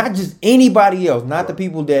 Mm-hmm. Not just anybody else, not the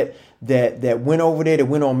people that went over there, that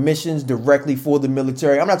went on missions directly for the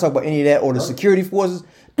military. I'm not talking about any of that, or the security forces.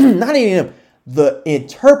 Not any of them. The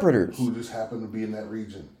interpreters who just happened to be in that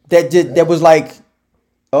region. That was like,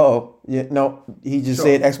 he just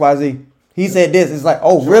said XYZ. He said this. It's like,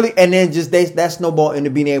 really? And then just that snowball into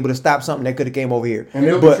being able to stop something that could have came over here. And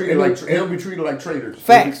they'll be treated like traitors.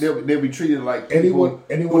 Facts. They'll be treated like anyone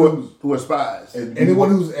who are spies.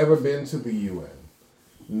 Anyone who's ever been to the UN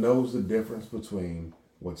knows the difference between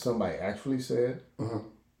what somebody actually said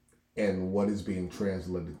and what is being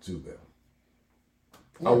translated to them.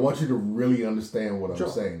 Yeah. I want you to really understand what I'm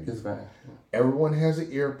saying. It's fine. Everyone has an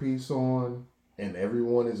earpiece on, and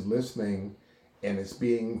everyone is listening, and it's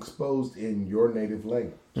being exposed in your native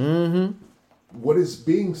language. Mm-hmm. What is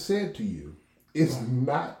being said to you is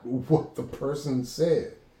not what the person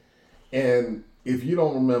said. And if you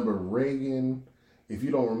don't remember Reagan, if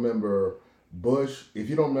you don't remember Bush, if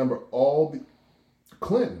you don't remember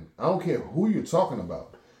Clinton, I don't care who you're talking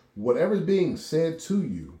about, whatever's being said to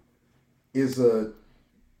you is a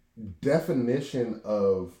definition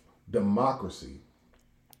of democracy,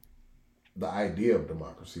 the idea of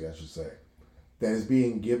democracy, I should say, that is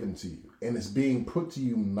being given to you, and it's being put to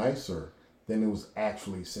you nicer than it was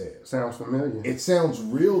actually said. Sounds familiar. It sounds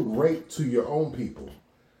real great to your own people,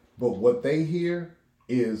 but what they hear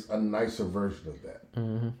is a nicer version of that.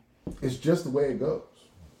 Mm-hmm. It's just the way it goes.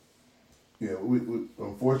 Yeah, we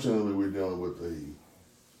unfortunately we're dealing with a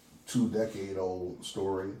 2-decade-old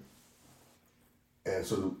story, and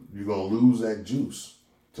so you're gonna lose that juice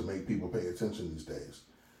to make people pay attention these days.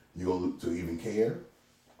 You're gonna to even care,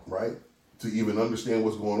 right? To even understand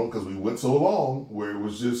what's going on, because we went so long where it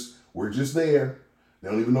was just we're just there. They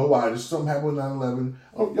don't even know why. Just something happened with 9/11.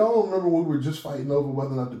 Y'all don't remember when we were just fighting over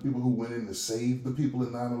whether or not the people who went in to save the people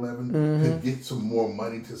in 9/11 could get some more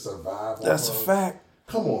money to survive? That's a fact.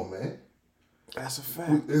 Come on, man. That's a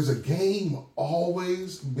fact. There's a game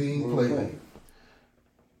always being played.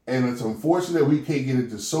 And it's unfortunate we can't get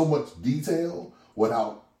into so much detail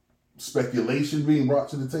without speculation being brought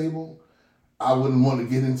to the table. I wouldn't want to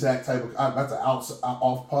get into that type of, that's an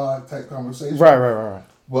off-pod type conversation. Right.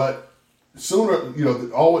 But sooner,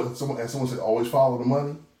 always, someone said, always follow the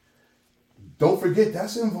money. Don't forget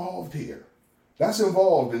that's involved here. That's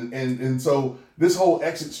involved. And so this whole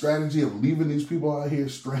exit strategy of leaving these people out here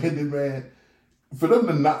stranded, man, for them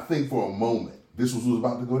to not think for a moment this was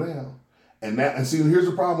about to go down. And see, here's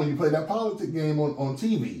the problem when you play that politic game on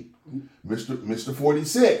TV. Mr.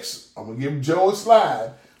 46, I'm going to give Joe a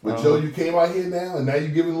slide. But Joe, you came out here now, and now you're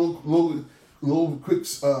giving little quick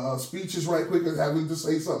speeches right quick and having to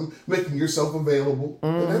say something, making yourself available.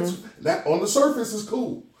 And that on the surface is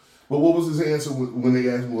cool. But what was his answer when they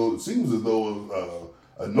asked him? Well, it seems as though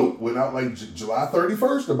a note went out like July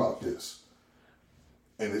 31st about this.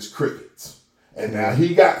 And it's crickets. And now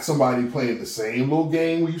he got somebody playing the same little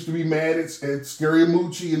game we used to be mad at Scary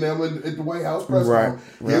Moochie and them at the White House press conference.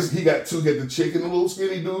 Right. He got the chick and the little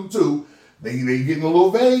skinny dude too. They getting a little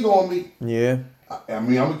vague on me. Yeah. I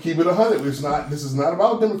mean, I'm gonna keep it 100. This is not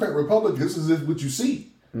about Democrat Republic. This is what you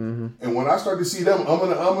see. Mm-hmm. And when I start to see them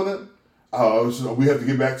so we have to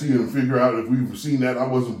get back to you and figure out if we've seen that. I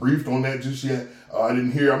wasn't briefed on that just yet. I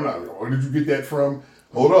didn't hear. Where did you get that from?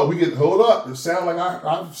 Hold up. It sounds like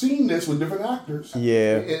I've seen this with different actors.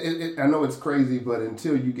 Yeah. I know it's crazy, but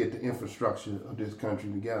until you get the infrastructure of this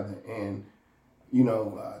country together and,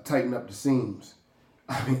 tighten up the seams,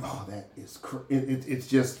 I mean, that is it's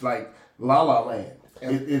just like La La Land.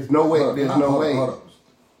 It's no way. There's no way. Hold up.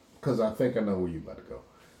 Because I think I know where you're about to go.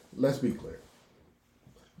 Let's be clear.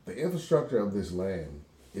 The infrastructure of this land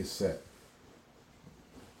is set.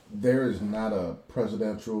 There is not a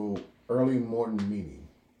presidential early morning meeting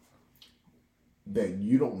that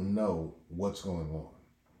you don't know what's going on.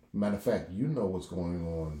 Matter of fact, you know what's going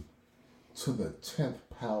on to the 10th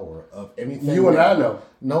power of anything. You and I know.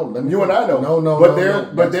 No, let me. You and I know. No. But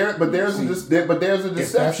there's a deception.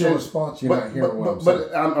 If that's your response, you're not hearing what I'm saying.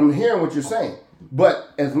 But I'm hearing what you're saying. But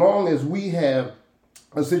as long as we have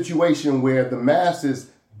a situation where the masses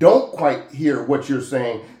don't quite hear what you're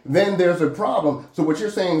saying, then there's a problem. So what you're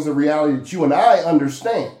saying is a reality that you and I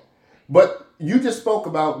understand. But you just spoke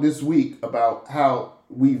about this week about how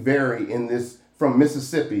we vary in this from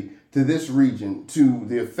Mississippi to this region to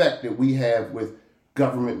the effect that we have with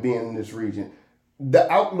government being in this region.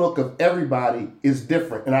 The outlook of everybody is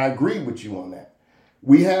different, and I agree with you on that.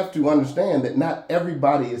 We have to understand that not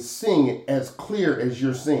everybody is seeing it as clear as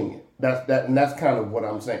you're seeing it. And that's kind of what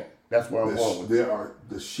I'm saying. That's where I'm going with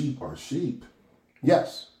the sheep are sheep.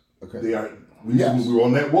 Yes. Okay. They are. We were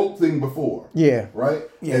on that woke thing before. Yeah. Right?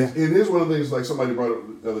 Yeah. And here's one of the things, like somebody brought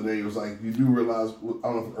up the other day, it was like, you do realize, I don't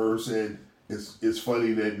know if Irv said, it's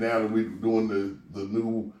funny that now that we're doing the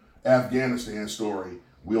new Afghanistan story,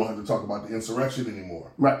 we don't have to talk about the insurrection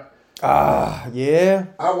anymore. Right. Yeah.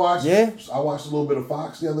 I watched a little bit of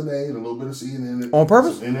Fox the other day and a little bit of CNN. On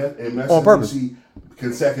purpose? And on purpose.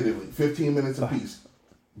 Consecutively, 15 minutes apiece,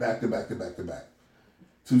 back to back,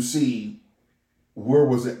 to see where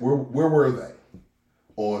was it? Where were they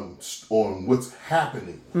on what's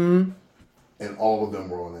happening? Mm-hmm. And all of them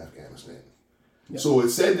were on Afghanistan. Yep. So it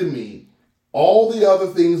said to me, all the other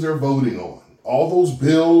things they're voting on, all those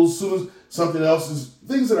bills, soon as something else is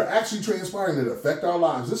things that are actually transpiring that affect our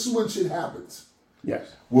lives. This is when shit happens.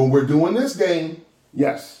 Yes. When we're doing this game.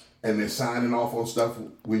 Yes. And they're signing off on stuff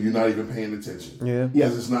when you're not even paying attention. Yeah.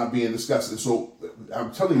 Because it's not being discussed. And so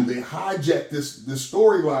I'm telling you, they hijacked this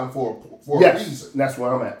storyline for a reason. That's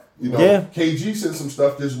where I'm at. KG sent some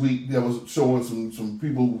stuff this week that was showing some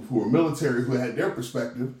people who are military who had their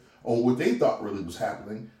perspective on what they thought really was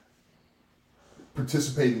happening,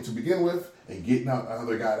 participating to begin with, and getting out how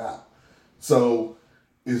they got out. So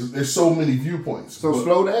there's so many viewpoints. So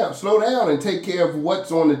slow down and take care of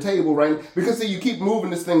what's on the table, right? Because see, you keep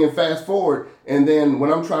moving this thing and fast forward, and then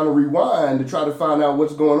when I'm trying to rewind to try to find out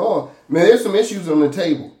what's going on, man, there's some issues on the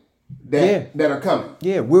table that are coming.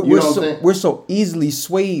 Yeah, we're so easily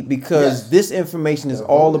swayed because this information is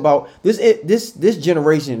all about this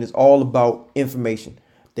generation is all about information.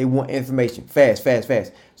 They want information fast.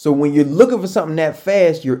 So when you're looking for something that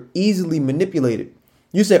fast, you're easily manipulated.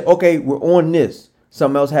 You say, okay, we're on this.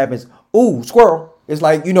 Something else happens. Ooh, squirrel. It's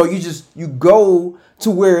like, you go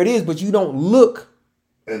to where it is, but you don't look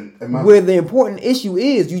where the important issue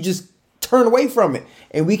is. You just turn away from it.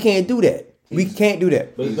 And we can't do that. We can't do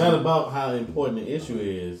that. But it's not about how important the issue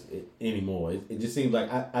is anymore. It just seems like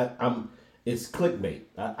it's clickbait.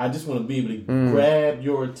 I just want to be able to grab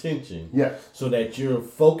your attention so that you're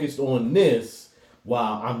focused on this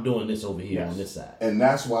while I'm doing this over here on this side. And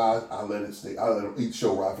that's why I let it stay. I let them each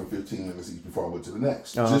show ride for 15 minutes each before I went to the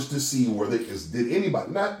next. Just to see where did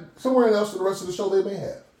anybody, not somewhere else for the rest of the show they may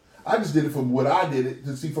have. I just did it for what I did it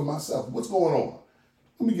to see for myself. What's going on?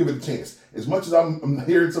 Let me give it a chance. As much as I'm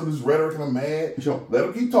hearing some of this rhetoric and I'm mad, let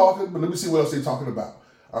them keep talking, but let me see what else they're talking about.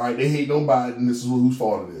 All right, they hate on Biden. This is whose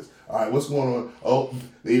fault it is. All right, what's going on? Oh,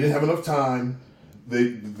 they didn't have enough time.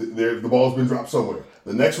 The ball's been dropped somewhere.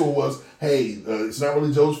 The next one was, hey, it's not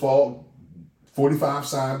really Joe's fault. 45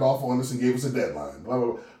 signed off on us and gave us a deadline. Blah,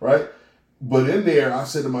 blah, blah, right? But in there, I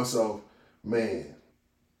said to myself, man,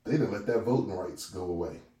 they didn't let that voting rights go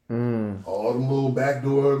away. All them little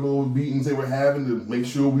backdoor little meetings they were having to make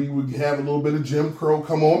sure we would have a little bit of Jim Crow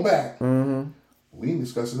come on back. We ain't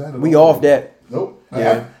discussing that at all. We off that. Nope.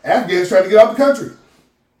 Yeah. Afghans tried to get out the country.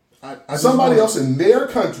 I Somebody else in their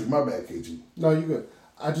country. My bad, KG. No, you good.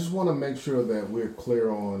 I just want to make sure that we're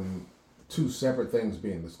clear on two separate things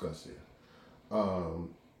being discussed here.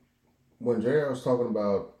 When JR was talking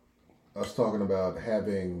about us talking about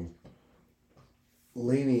having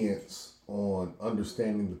lenience on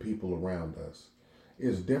understanding the people around us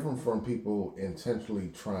is different from people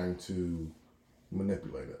intentionally trying to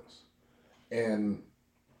manipulate us. And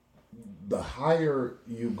the higher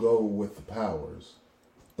you go with the powers,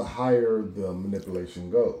 the higher the manipulation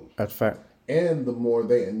goes. That's a fact. And the more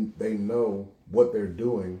they know what they're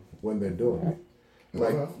doing when they're doing it.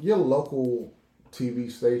 Like, your local TV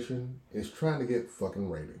station is trying to get fucking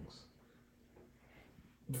ratings.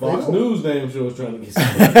 Fox News damn sure is trying to get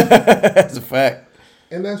some. That's a fact.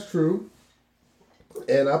 And that's true.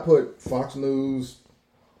 And I put Fox News,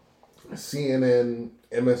 CNN,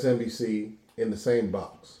 MSNBC in the same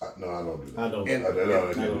box. No, I don't do that. I don't. I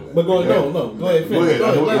don't do that. But go ahead. No. Go ahead. Go ahead.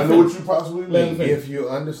 I know what you possibly mean. If you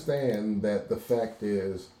understand that the fact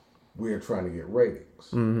is we're trying to get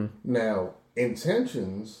ratings. Now,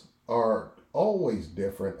 intentions are always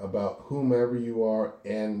different about whomever you are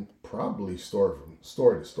and probably story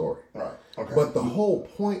to story. Right. Okay. But the whole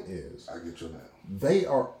point is I get you on that. they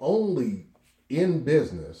are only in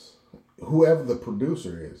business, whoever the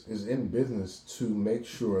producer is in business to make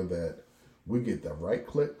sure that we get the right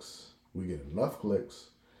clicks, we get enough clicks,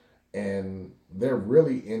 and they're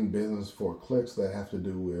really in business for clicks that have to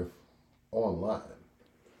do with online.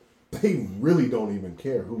 They really don't even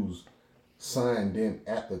care who's signed in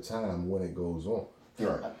at the time when it goes on.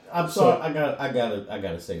 Right. I'm sorry. I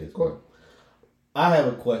gotta say this. Go ahead. I have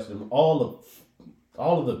a question. All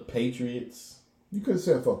of the Patriots. You could have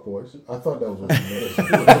said fuck boys. I thought that was what you meant.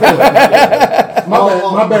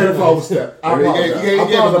 My bad if I overstepped.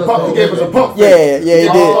 He gave us a pump. Yeah, he did.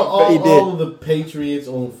 All of the Patriots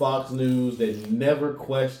on Fox News that never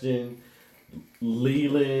question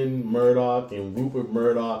Leland Murdoch and Rupert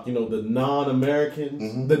Murdoch, the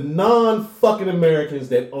non-Americans, the non-fucking Americans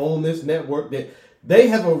that own this network, that they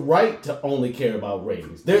have a right to only care about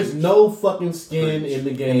ratings. There's no fucking skin in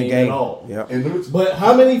the game at all. Yep. But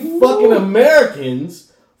how many fucking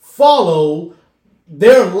Americans follow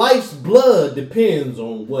their life's blood depends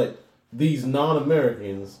on what these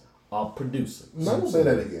non-Americans are producing. Let me say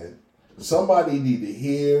that again. Somebody need to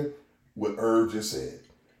hear what Irv just said.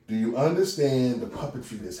 Do you understand the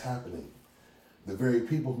puppetry that's happening? The very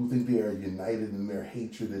people who think they are united in their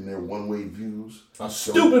hatred and their one-way views are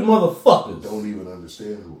stupid motherfuckers. Don't even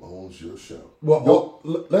understand who owns your show. Well,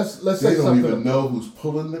 let's say something. They don't even know who's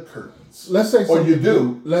pulling the curtains. Let's say something. Or you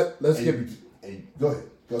do. Go ahead.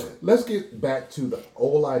 Let's get back to the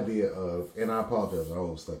whole idea of, and I apologize, I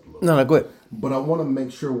overstepped a little. No, go ahead. But I want to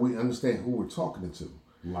make sure we understand who we're talking to.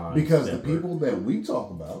 Because the people that we talk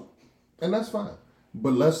about, and that's fine,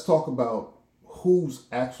 but let's talk about who's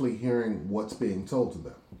actually hearing what's being told to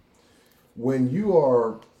them. When you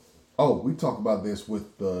are, we talk about this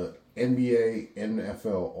with the NBA,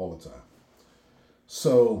 NFL all the time.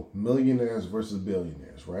 So millionaires versus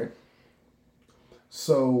billionaires, right?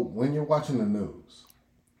 So when you're watching the news,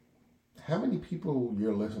 how many people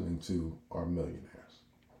you're listening to are millionaires?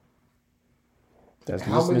 That's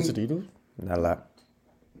listening to the news? Not a lot.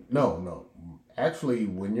 No. Actually,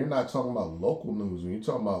 when you're not talking about local news, when you're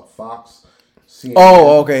talking about Fox, CNN,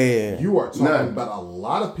 okay, yeah. You are talking about a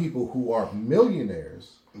lot of people who are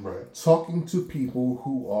millionaires, right? Talking to people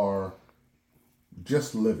who are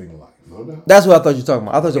just living life. No doubt. That's what I thought you were talking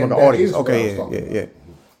about. I thought you were talking about the audience. Okay, yeah.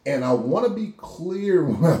 And I want to be clear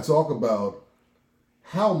when I talk about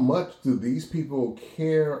how much do these people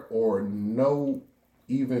care or know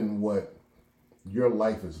even what your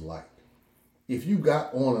life is like. If you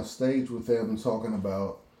got on a stage with them talking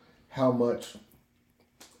about how much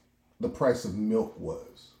the price of milk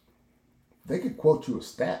was, they could quote you a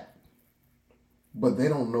stat, but they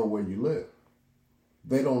don't know where you live.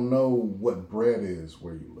 They don't know what bread is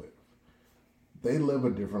where you live. They live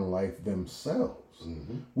a different life themselves.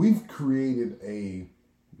 Mm-hmm. We've created a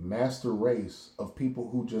master race of people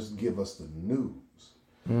who just give us the news.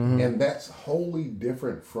 Mm-hmm. And that's wholly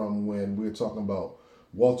different from when we're talking about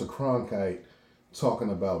Walter Cronkite talking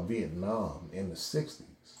about Vietnam in the 60s.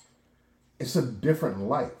 It's a different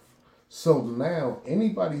life. So now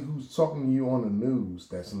anybody who's talking to you on the news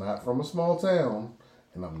that's not from a small town,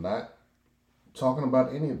 and I'm not talking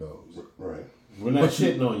about any of those. Right. We're not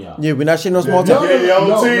shitting on y'all. Yeah, we're not shitting on small town.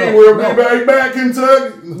 We'll be back,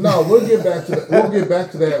 Kentucky. No, we'll get back to that. We'll get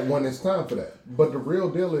back to that when it's time for that. But the real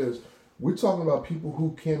deal is, we're talking about people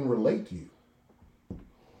who can relate to you.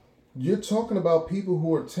 You're talking about people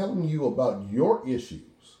who are telling you about your issues,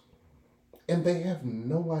 and they have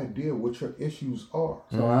no idea what your issues are.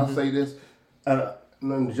 So I'll say this. Let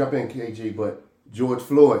me jump in, KG, but George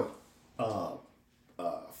Floyd,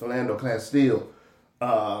 Philando Castile,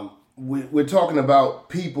 we're talking about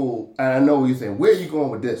people, and I know what you're saying, where are you going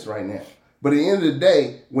with this right now? But at the end of the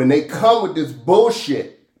day, when they come with this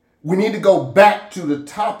bullshit, we need to go back to the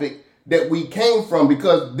topic that we came from,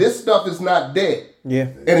 because this stuff is not dead. Yeah.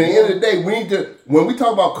 And at the end of the day, we need to, when we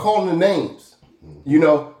talk about calling the names, we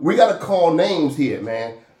got to call names here,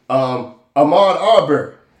 man. Ahmaud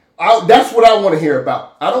Arbery. That's what I want to hear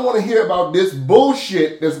about. I don't want to hear about this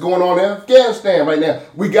bullshit that's going on in Afghanistan right now.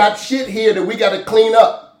 We got shit here that we got to clean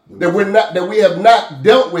up, that we have not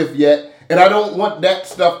dealt with yet, and I don't want that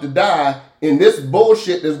stuff to die in this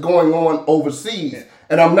bullshit that's going on overseas.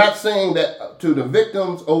 And I'm not saying that to the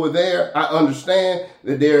victims over there. I understand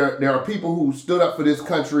that there are people who stood up for this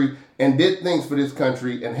country and did things for this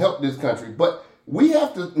country and helped this country. But we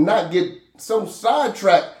have to not get so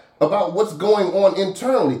sidetracked about what's going on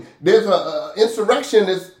internally. There's an insurrection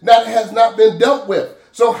that has not been dealt with.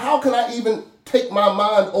 So how can I even take my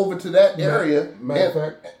mind over to that area? Matter of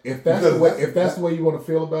fact, if that's the way you want to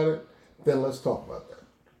feel about it, then let's talk about that.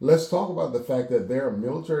 Let's talk about the fact that there are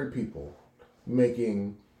military people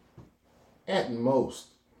making at most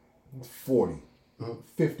 40,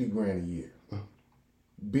 50 grand a year,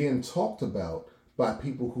 being talked about by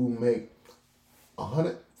people who make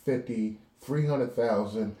 150,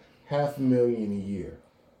 300,000, $500,000 a year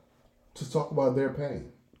to talk about their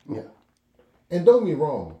pain. Yeah. And don't get me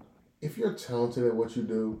wrong, if you're talented at what you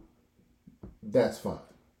do, that's fine.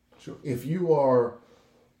 Sure. If you are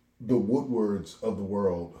the Woodwards of the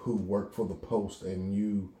world who work for the Post and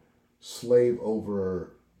you slave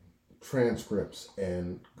over transcripts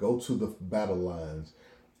and go to the battle lines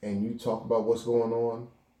and you talk about what's going on,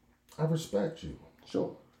 I respect you.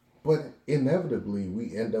 Sure. But inevitably,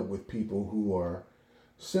 we end up with people who are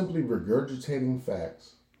simply regurgitating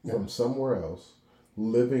facts from somewhere else,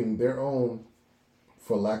 living their own,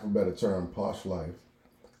 for lack of a better term, posh life,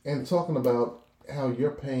 and talking about how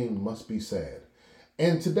your pain must be sad.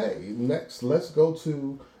 And today, next, let's go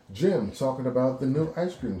to Jim talking about the new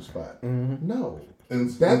ice cream spot. Mm-hmm. No,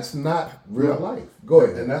 that's not real life. Go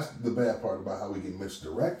ahead. And that's the bad part about how we get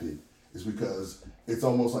misdirected, is because it's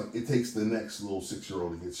almost like it takes the next little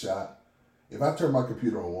 6-year-old to get shot. If I turn my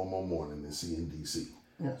computer on one more morning and see in DC,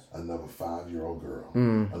 another 5-year-old girl,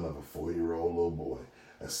 another 4-year-old little boy,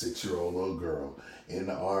 a 6-year-old little girl in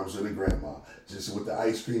the arms of the grandma, just with the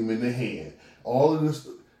ice cream in the hand, all of this.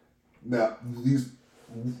 Now, these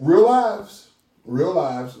real lives,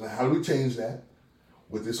 now how do we change that?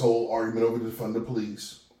 With this whole argument over defund the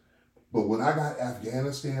police. But when I got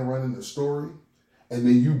Afghanistan running the story, and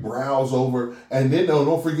then you browse over, and then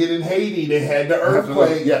don't forget in Haiti, they had the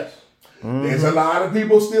earthquake. Yes. Mm-hmm. There's a lot of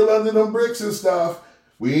people still under them bricks and stuff.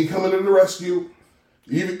 We ain't coming to the rescue.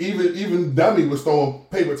 Even Dummy was throwing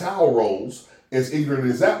paper towel rolls, as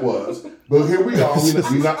ignorant as that was. But here we are.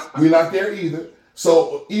 We not there either.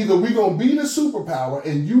 So either we're going to be the superpower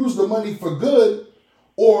and use the money for good,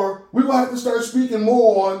 or we're going to have to start speaking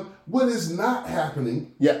more on what is not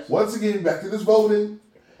happening. Yes. Once again, back to this voting.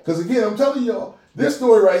 Because again, I'm telling y'all, this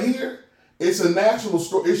story right here, it's a national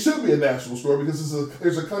story. It should be a national story because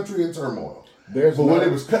there's a country in turmoil. But when they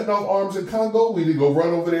was cutting off arms in Congo, we didn't go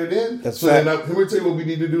run over there then. That's so right. Then, let me tell you what we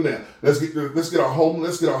need to do now. Let's get our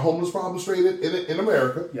homeless problem straight in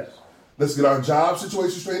America. Yes. Let's get our job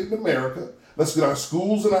situation straight in America. Let's get our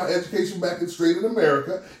schools and our education back straight in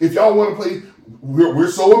America. If y'all want to play, we're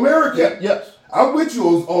so American. Yes. I'm with you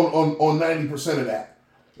on 90% of that.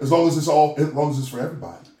 As long as it's for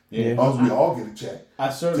everybody. Yeah. As long as we all get a check.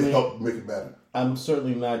 To help make it better. I'm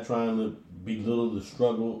certainly not trying to belittle the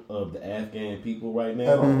struggle of the Afghan people right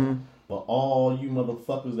now. At all. But all you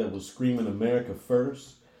motherfuckers that was screaming America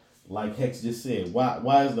first, like Hex just said,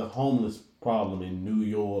 why is the homeless problem in New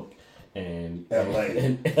York and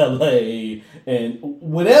LA and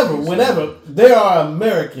whenever there are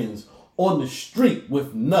Americans on the street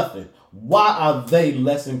with nothing? Why are they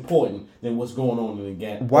less important than what's going on in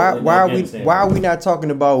Afghanistan? Why are we not talking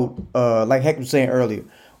about like Heck was saying earlier?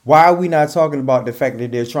 Why are we not talking about the fact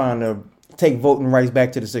that they're trying to take voting rights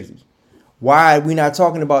back to the 60s? Why are we not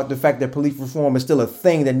talking about the fact that police reform is still a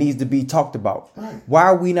thing that needs to be talked about? Right. Why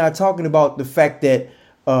are we not talking about the fact that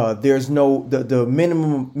there's no the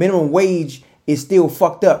minimum wage is still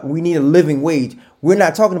fucked up? We need a living wage. We're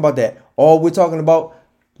not talking about that. All we're talking about,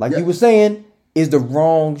 like you were saying, is the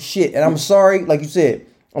wrong shit. And I'm sorry, like you said,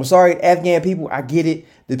 I'm sorry, Afghan people, I get it.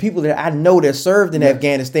 The people that I know that served in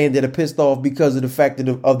Afghanistan that are pissed off because of the fact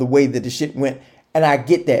of the way that the shit went. And I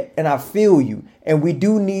get that. And I feel you. And we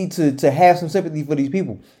do need to have some sympathy for these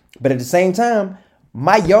people. But at the same time,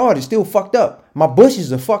 my yard is still fucked up. My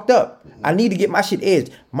bushes are fucked up. I need to get my shit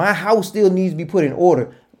edged. My house still needs to be put in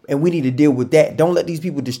order. And we need to deal with that. Don't let these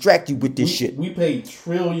people distract you with this shit. We pay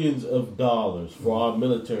trillions of dollars for our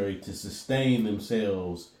military to sustain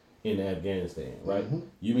themselves in Afghanistan, right? Mm-hmm.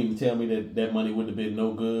 You mean to tell me that money wouldn't have been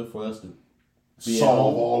no good for us to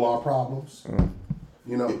solve all our problems?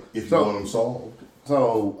 You know, if you want them solved.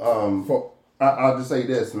 So, I'll just say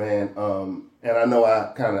this, man. And I know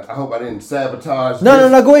I hope I didn't sabotage.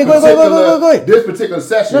 No, go ahead. This particular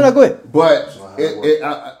session. No, go ahead. But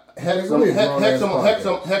Hex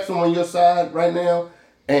on your side right now,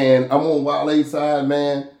 and I'm on Wale's side,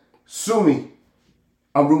 man. Sue me.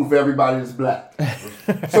 I'm rooting for everybody that's black.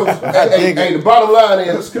 So, hey, the bottom line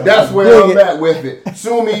is that's where I'm at with it.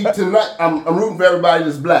 Sue me tonight. I'm rooting for everybody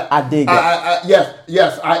that's black. I dig it.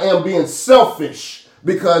 Yes, I am being selfish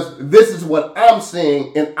because this is what I'm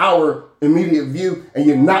seeing in our immediate view, and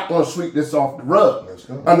you're not going to sweep this off the rug,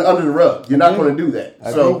 under the rug. You're not going to do that.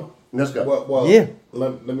 So let's go. Well,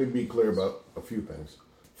 let me be clear about a few things.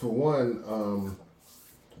 For one,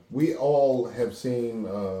 we all have seen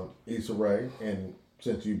Issa Rae, and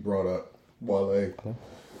since you brought up Wale,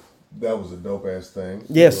 that was a dope ass thing.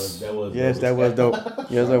 Yes, that was dope.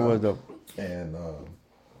 Yes, that was dope. And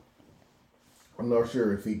I'm not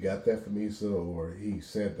sure if he got that from Issa or he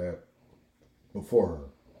said that before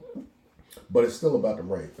her, but it's still about the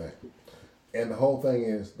right thing. And the whole thing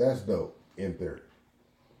is that's dope in theory.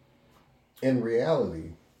 In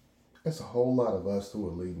reality, it's a whole lot of us who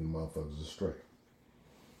are leading motherfuckers astray,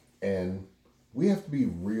 and we have to be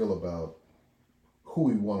real about who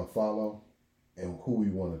we want to follow and who we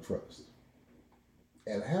want to trust.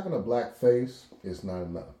 And having a black face is not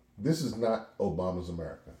enough. This is not Obama's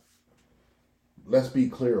America. Let's be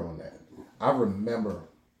clear on that. I remember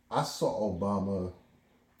I saw Obama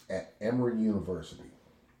at Emory University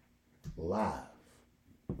live.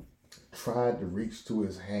 Tried to reach to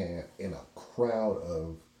his hand in a crowd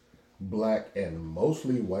of black and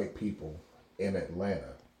mostly white people in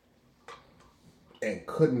Atlanta and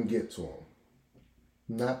couldn't get to him.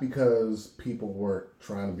 Not because people weren't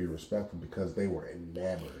trying to be respectful, because they were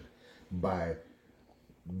enamored by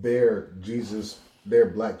their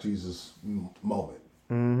black Jesus moment.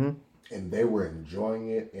 Mm-hmm. And they were enjoying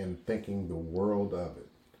it and thinking the world of it.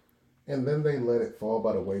 And then they let it fall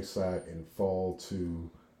by the wayside and fall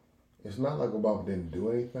to, it's not like Obama didn't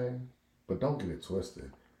do anything, but don't get it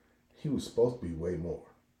twisted. He was supposed to be way more.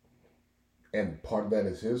 And part of that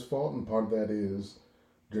is his fault, and part of that is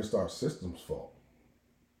just our system's fault.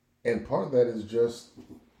 And part of that is it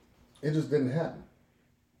just didn't happen.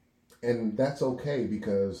 And that's okay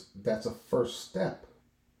because that's a first step.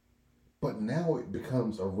 But now it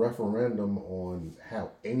becomes a referendum on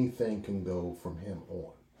how anything can go from him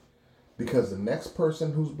on. Because the next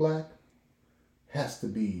person who's black has to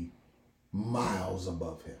be miles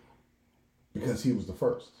above him. Because he was the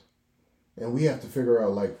first. And we have to figure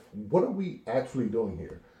out, like, what are we actually doing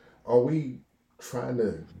here? Are we trying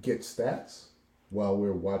to get stats while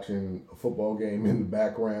we're watching a football game in the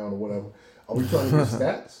background or whatever? Are we trying to get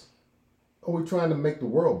stats? Or are we trying to make the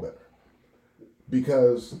world better?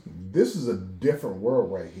 Because this is a different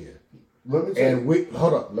world right here.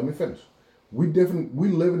 Hold up, let me finish. We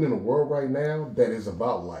living in a world right now that is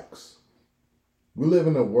about likes. We live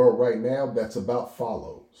in a world right now that's about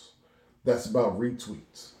follows. That's about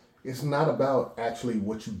retweets. It's not about actually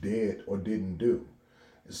what you did or didn't do.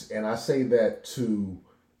 And I say that to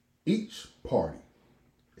each party.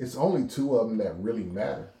 It's only two of them that really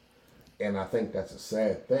matter. And I think that's a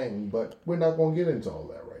sad thing, but we're not going to get into all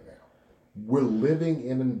that right now. We're living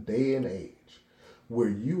in a day and age where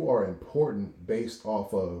you are important based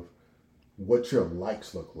off of what your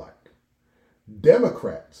likes look like.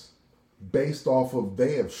 Democrats, based off of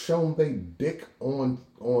they have shown they dick on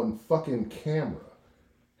fucking camera,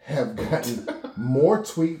 have gotten more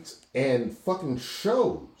tweets and fucking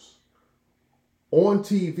shows on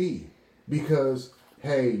TV because,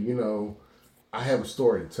 hey, you know, I have a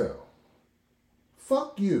story to tell.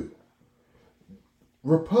 Fuck you.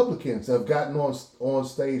 Republicans have gotten on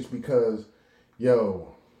stage because,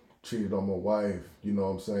 yo, cheated on my wife, you know what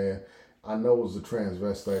I'm saying? I know it was a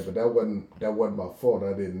transvestite, but that wasn't my fault.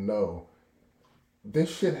 I didn't know.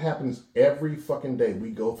 This shit happens every fucking day.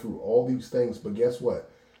 We go through all these things, but guess what?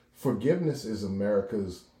 Forgiveness is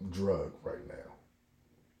America's drug right now.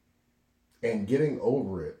 And getting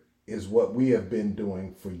over it is what we have been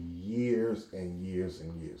doing for years and years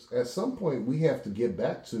and years. At some point, we have to get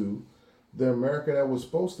back to the America that was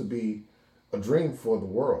supposed to be a dream for the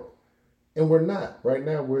world. And we're not. Right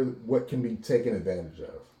now, we're what can be taken advantage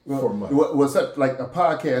of for money. Well, such like a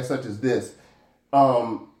podcast such as this,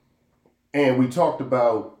 and we talked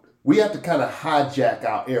about, we have to kind of hijack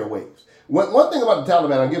our airwaves. One thing about the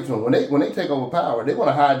Taliban, I give to them, when they take over power, they want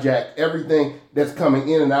to hijack everything that's coming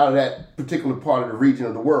in and out of that particular part of the region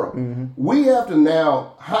of the world. Mm-hmm. We have to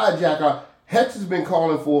now hijack our... Hex has been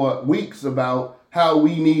calling for weeks about how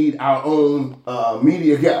we need our own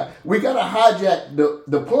media guy. We got to hijack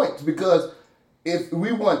the points, because if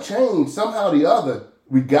we want change, somehow or the other,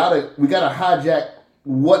 we gotta hijack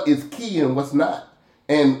what is key and what's not.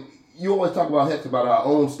 And you always talk about Hex, about our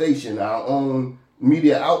own station, our own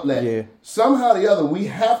media outlet. Yeah. Somehow or the other, we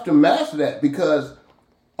have to master that, because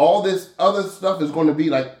all this other stuff is going to be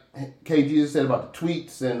like KG just said about the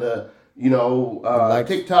tweets and the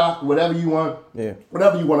TikTok, whatever you want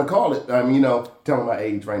to call it. I mean, telling my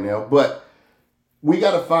age right now, but we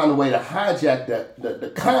got to find a way to hijack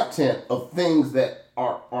the content of things that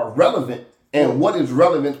are relevant and what is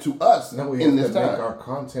relevant to us now we in have this to time. make our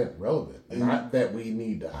content relevant. Not that we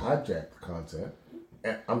need to hijack the content.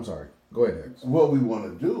 I'm sorry. Go ahead, X. What we want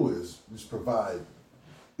to do is just provide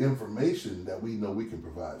information that we know we can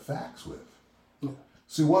provide facts with.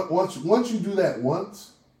 See, once you do that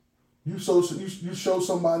once, you show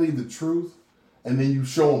somebody the truth, and then you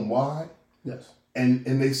show them why. Yes. And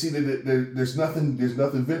they see that there's nothing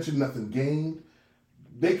ventured, nothing gained.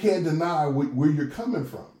 They can't deny where you're coming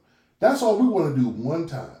from. That's all we want to do one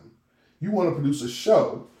time. You want to produce a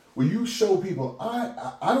show where you show people,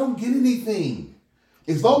 I don't get anything.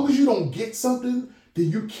 As long as you don't get something, then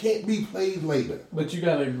you can't be played later. But you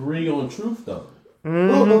gotta agree on truth, though.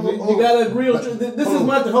 Mm-hmm. You gotta agree on truth. This is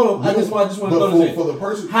my thing. Hold on. I just want to go to this. For the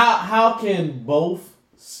person, how can both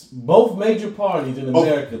major parties in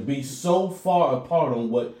America be so far apart on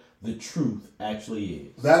what the truth actually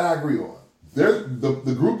is? That I agree on.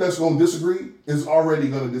 The group that's going to disagree is already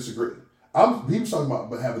going to disagree. He was talking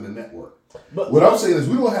about having a network. But what I'm saying is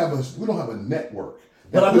we don't have a network.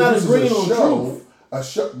 But I'm not agreeing on truth. A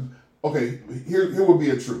show. Okay, here would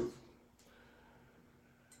be a truth.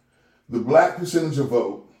 The black percentage of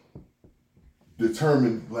vote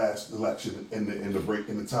determined last election in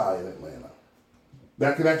the tie in Atlanta.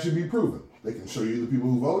 That can actually be proven. They can show you the people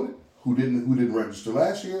who voted, who didn't register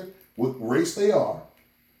last year, what race they are,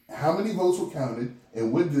 how many votes were counted,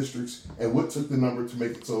 and what districts, and what took the number to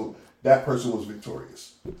make it so that person was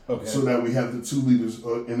victorious. Okay. So that we have the two leaders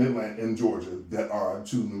in Atlanta, in Georgia, that are our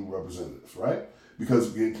two new representatives, right?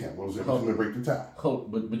 Because again, Campbell was able to break the tie.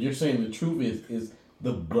 But you're saying the truth is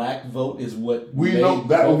the black vote is what we know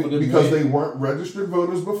that because they weren't registered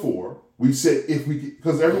voters before. We said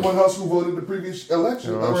because everyone else who voted the previous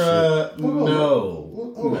election.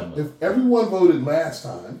 No. If everyone voted last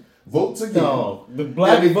time, votes again. No, the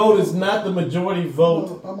black vote is not the majority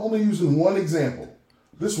vote. I'm only using one example.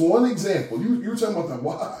 This one example. You were talking about the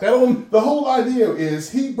why. The whole idea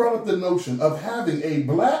is he brought up the notion of having a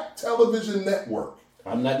black television network.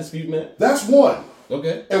 I'm not disputing that. That's one.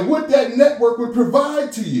 Okay. And what that network would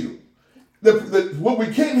provide to you. What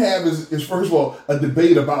we can't have is first of all a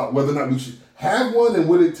debate about whether or not we should have one and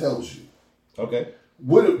what it tells you. Okay.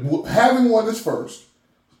 Having one is first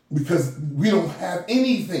because we don't have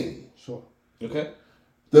anything. Sure. Okay.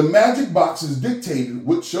 The magic box is dictated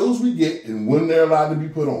what shows we get and when they're allowed to be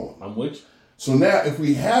put on. I'm with you. So now if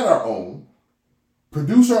we had our own,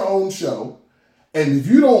 produce our own show, and if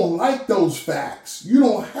you don't like those facts, you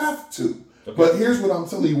don't have to. Okay. But here's what I'm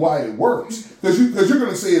telling you why it works. Because you're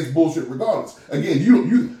going to say it's bullshit regardless. Again,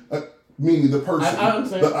 meaning the person,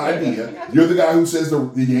 the idea. You're the guy who says the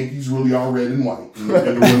Yankees really are red and white. And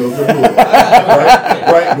the Royals are blue. Right?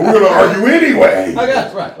 But we're going to argue anyway. I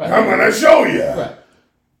got it. Right. I'm going to show you. Right.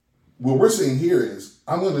 What we're saying here is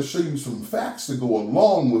I'm going to show you some facts to go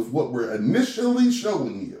along with what we're initially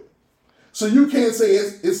showing you. So you can't say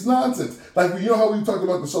it's nonsense. Like, you know how we talked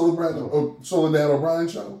about the Soledad O'Brien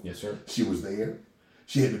show? Yes, sir. She was there.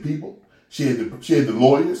 She had the people. She had the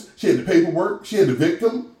lawyers. She had the paperwork. She had the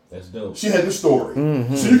victim. That's dope. She had the story.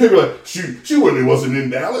 Mm-hmm. So you can't be like, she really wasn't in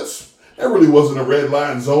Dallas. There really wasn't a red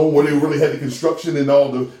line zone where they really had the construction and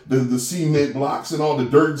all the cement blocks and all the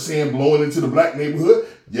dirt and sand blowing into the black neighborhood.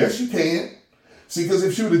 Yes, you can. See, because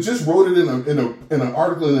if she would have just wrote it in an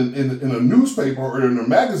article in a newspaper or in a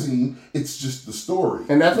magazine, it's just the story.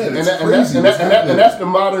 And that's the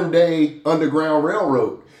modern day Underground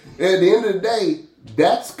Railroad. At the end of the day,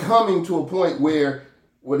 that's coming to a point where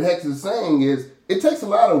what Hex is saying is it takes a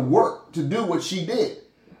lot of work to do what she did.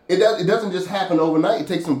 it doesn't just happen overnight. It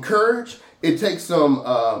takes some courage. It takes some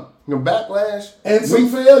backlash and some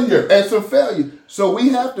failure. So we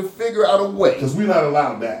have to figure out a way, because we're not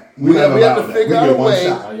allowed that. We have to figure out a way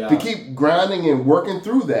to keep grinding and working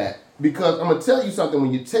through that. Because I'm gonna tell you something: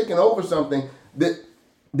 when you're taking over something, that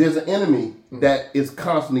there's an enemy that is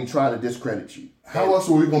constantly trying to discredit you. How else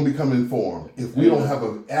are we going to become informed if we don't have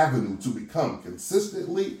an avenue to become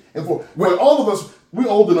consistently informed? Well, all of us, we're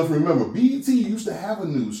old enough to remember, BET used to have a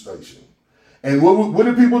news station. And what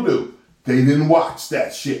did people do? They didn't watch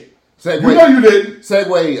that shit. Segue, you know you didn't.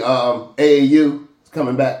 Segue, AAU is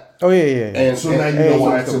coming back. Oh, yeah. And so now you know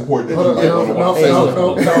why it's important that No.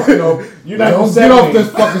 You're not Don't get off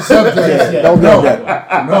this fucking subject. Don't do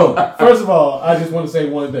that. No. First of all, I just want to say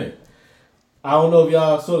one thing. I don't know if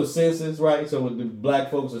y'all saw the census, right? So the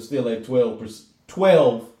black folks are still at 12%.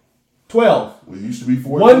 12. We used to be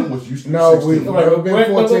 14, which used to be 16. We've never been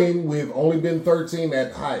 14. We've only been 13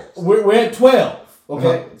 at highest. We're at 12.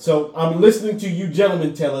 Okay? So I'm listening to you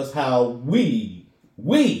gentlemen tell us how we,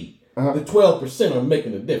 the 12% are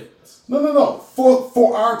making a difference. No.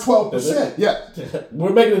 For our 12%. Yeah.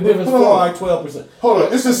 We're making a difference for our 12%. Hold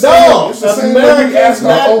on. It's the same. It's the same way we ask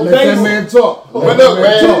Let that man talk.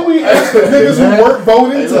 Didn't we ask the niggas who weren't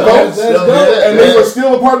voting to vote? And they were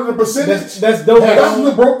still a part of the percentage? That's dope. That's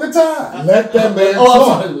what broke the tie. Let that man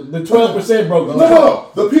talk. talk. The 12% broke the tie.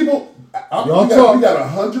 No. The people, we got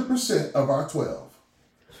 100% of our 12.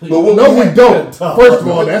 But no, we don't. First of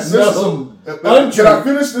all, that's some. Can I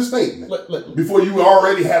finish the statement before you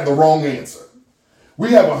already have the wrong answer? We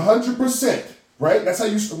have 100%, right? That's how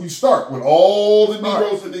we start with all the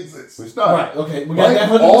Negroes that exist. We start. Right, okay. We got that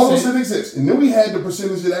 100%. All those that exist. And then we had the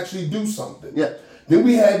percentage that actually do something. Yeah. Then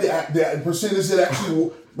we had the percentage that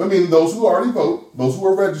actually, those who already vote, those who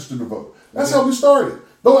are registered to vote. That's how we started.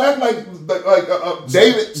 Don't act like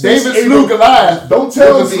David slew Goliath. Don't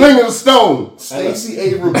tell me the sling of the stone. Stacey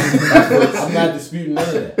Abrams. I'm not disputing none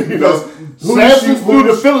of that. Samson slew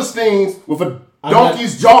the Philistines with a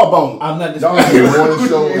donkey's jawbone. I'm not disputing Morning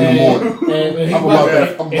show in the morning. I'm about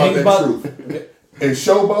that truth. And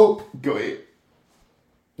Showboat, go ahead.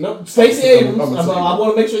 No, Stacey Abrams. I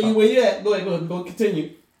want to make sure you where you at. Go ahead. Go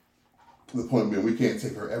continue. The point being, we can't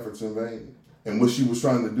take her efforts in vain. And what she was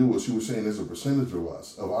trying to do was she was saying there's a percentage of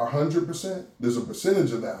us, of our 100%, there's a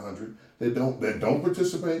percentage of that 100 that don't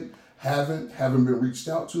participate, haven't been reached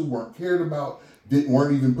out to, weren't cared about,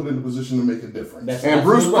 weren't even put in a position to make a difference. And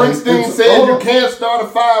Bruce Springsteen said you can't start a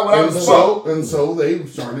fire without a smoke. And so they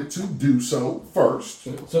started to do so first.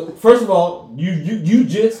 So first of all, you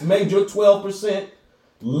just made your 12%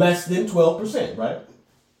 less than 12%, right?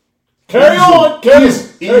 Carry on.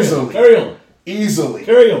 Easily.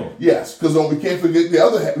 Carry on. Yes, because we can't forget the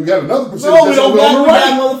other half. We got another percentage. No, we don't got. We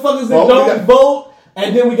got motherfuckers that don't vote,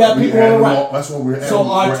 and then we got people on the right. That's what we're at. So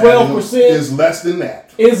our 12% is less than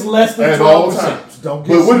that. Is less than 12%. Don't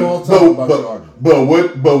get small talk about the argument.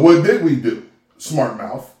 But what did we do? Smart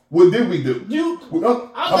mouth. What did we do?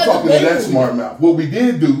 I'm talking to that smart mouth. What we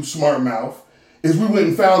did do, smart mouth, is we went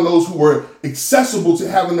and found those who were accessible to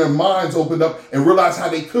having their minds opened up and realize how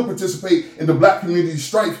they could participate in the black community's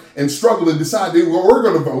strife and struggle and decide they were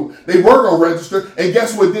going to vote, they were going to register, and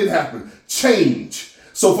guess what did happen? Change.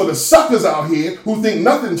 So for the suckers out here who think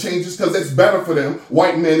nothing changes because it's better for them,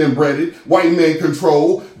 white men embedded, white men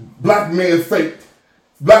control, black man faked.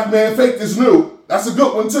 Black man faked is new. That's a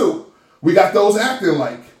good one too. We got those acting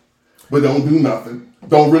like, but don't do nothing.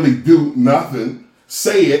 Don't really do nothing.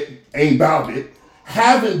 Say it. Ain't about it,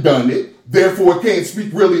 haven't done it, therefore can't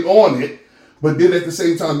speak really on it, but then at the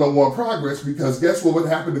same time don't want progress, because guess what would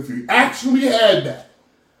happen if you actually had that?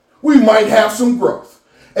 We might have some growth.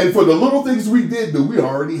 And for the little things we did do, we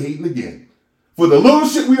already hating again. For the little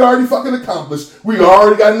shit we already fucking accomplished, we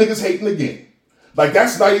already got niggas hating again. Like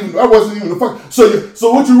that wasn't even the fuck.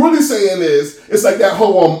 So what you're really saying is, it's like that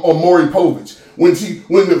hoe on Maury Povich. When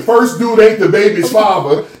the first dude ain't the baby's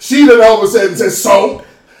father, she then all of a sudden says,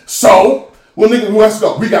 well, nigga, let's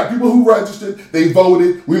go. We got people who registered, they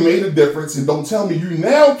voted, we made a difference, and don't tell me you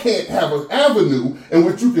now can't have an avenue in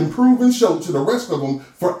which you can prove and show to the rest of them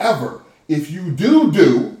forever. If you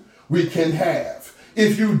do, we can have.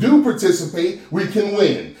 If you do participate, we can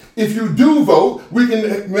win. If you do vote, we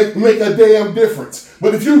can make a damn difference.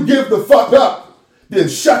 But if you give the fuck up, then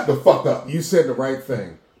shut the fuck up. You said the right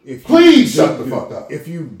thing. Please shut the fuck up. If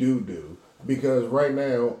you do. Because right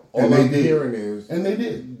now, all I'm hearing is... And they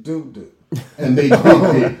did. Do. And they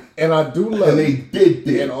did. And I do love it. And they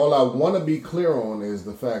did. And all I want to be clear on is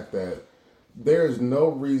the fact that there is no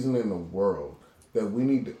reason in the world that we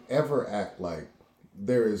need to ever act like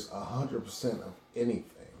there is 100% of anything.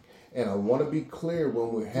 And I want to be clear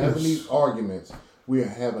when we're having these arguments, We are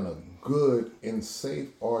having a good and safe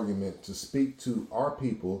argument to speak to our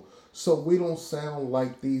people so we don't sound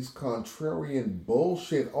like these contrarian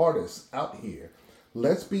bullshit artists out here.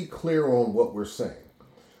 Let's be clear on what we're saying.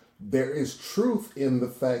 There is truth in the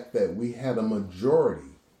fact that we had a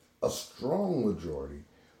majority, a strong majority,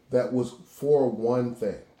 that was for one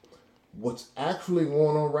thing. What's actually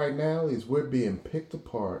going on right now is we're being picked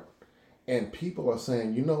apart and people are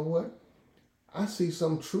saying, you know what? I see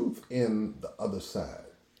some truth in the other side.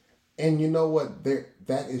 And you know what?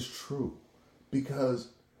 That is true. Because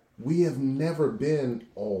we have never been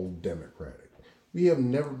all Democratic. We have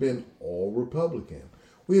never been all Republican.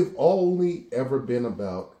 We have only ever been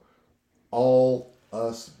about all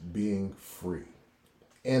us being free.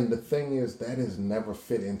 And the thing is, that has never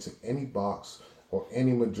fit into any box or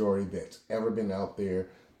any majority that's ever been out there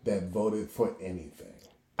that voted for anything.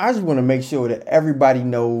 I just want to make sure that everybody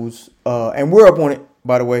knows, and we're up on it,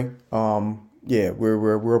 by the way. Yeah,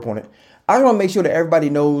 we're up on it. I just want to make sure that everybody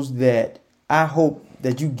knows that I hope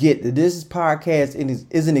that you get that this podcast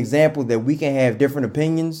is an example that we can have different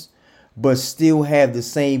opinions, but still have the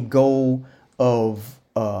same goal of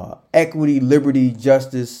equity, liberty,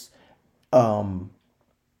 justice,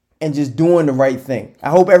 and just doing the right thing.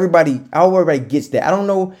 I hope everybody gets that. I don't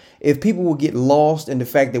know if people will get lost in the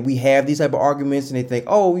fact that we have these type of arguments and they think,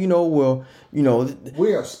 oh, we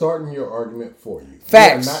are starting your argument for you.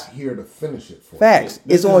 Facts. We are not here to finish it for Facts.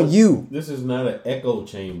 you. It's on you. This is not an echo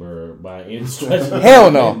chamber by any stretch.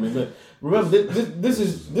 Hell no. Remember, this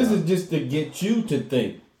is just to get you to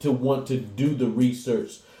think, to want to do the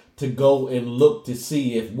research, to go and look to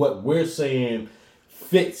see if what we're saying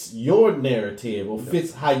fits your narrative or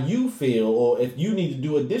fits how you feel, or if you need to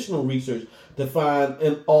do additional research to find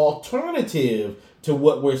an alternative to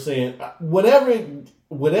what we're saying.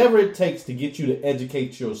 Whatever it takes to get you to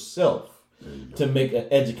educate yourself to make an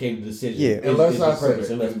educated decision. Yeah, unless I said it,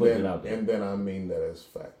 and then I mean that as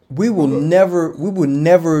fact. We will never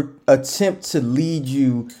attempt to lead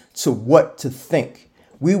you to what to think.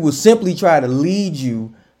 We will simply try to lead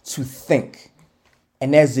you to think,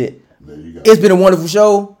 and that's it. There you go. It's been a wonderful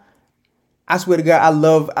show. I swear to God,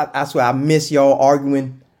 I swear I miss y'all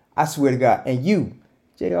arguing. I swear to God. And you,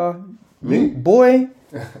 JR, me, boy,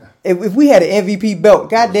 if we had an MVP belt,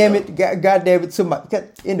 God damn it, to my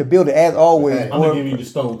in the building as always. I'm gonna give you the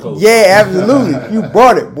Stone Cold. Yeah, absolutely. You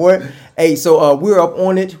brought it, boy. Hey, so we're up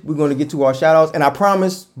on it. We're gonna get to our shout outs. And I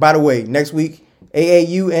promise, by the way, next week,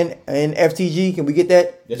 AAU and FTG, can we get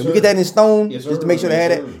that? Yes, can we get that in stone? Yes, just to make sure they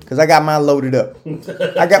yes, had it? Because I got mine loaded up.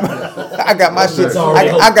 I got my shit.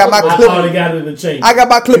 I got my clip. I already got it in the chamber. I got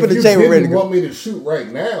my clip in the chamber ready to You go. want me to shoot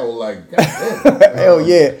right now? Like, goddamn. Hell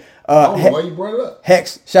yeah. I don't know why you brought it up.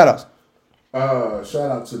 Hex, shout outs.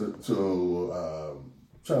 Shout out to the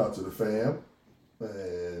fam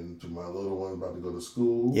and to my little one about to go to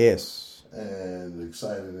school. Yes. And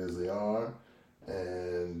excited as they are.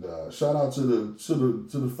 And shout out to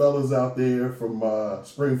the fellas out there from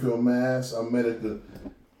Springfield, Mass. I met at the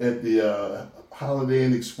Holiday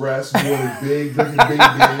Inn Express doing it big, drinking big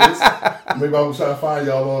beers. Maybe I was trying to find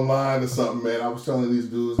y'all online or something, man. I was telling these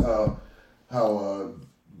dudes how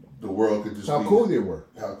the world could just how be, cool they were,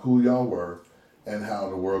 how cool y'all were, and how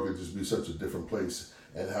the world could just be such a different place.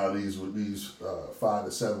 And how these 5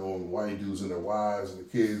 to 7 white dudes and their wives and the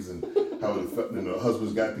kids, and how the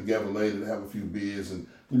husbands got together later to have a few beers, and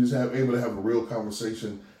we just able to have a real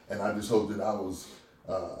conversation. And I just hope that I was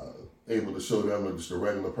able to show them just a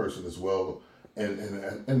regular person as well. And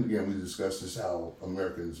again, we discussed this, how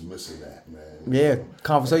America is missing that, man. Yeah,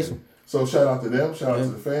 conversation. And so shout out to them, shout out to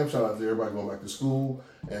the fam, shout out to everybody going back to school,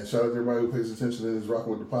 and shout out to everybody who pays attention and is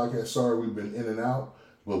rocking with the podcast. Sorry we've been in and out,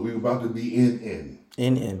 but we're about to be in.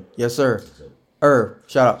 Yes, sir.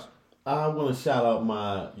 Shout outs. I want to shout out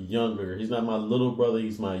my younger. He's not my little brother.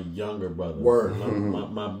 He's my younger brother. Word.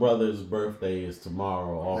 My brother's birthday is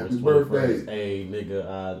tomorrow, August 21st. Birthday. Hey,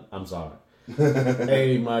 nigga, I'm sorry.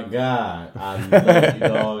 Hey, my God, I love you,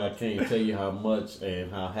 dog. I can't tell you how much and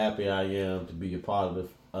how happy I am to be a part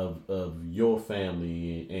of your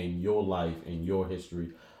family and your life and your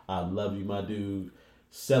history. I love you, my dude.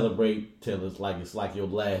 Celebrate till it's like your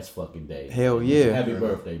last fucking day. Hell yeah. Happy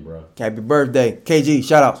birthday, bro. Happy birthday. KG,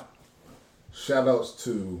 shout outs. Shout outs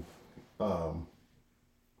to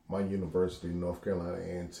my university, North Carolina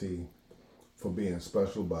A&T, for being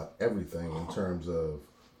special about everything in terms of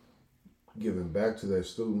giving back to their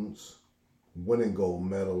students, winning gold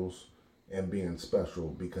medals, and being special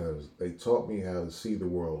because they taught me how to see the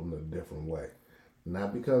world in a different way.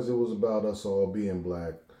 Not because it was about us all being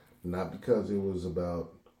black, not because it was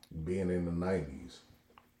about being in the 90s.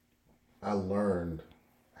 I learned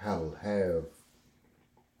how to have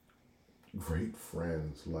great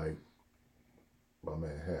friends like my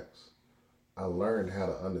man Hex. I learned how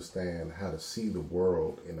to understand, how to see the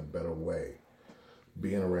world in a better way.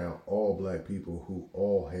 Being around all black people who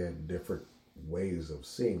all had different ways of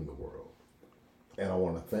seeing the world. And I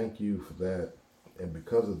want to thank you for that. And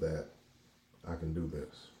because of that, I can do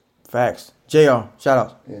this. Facts. JR, shout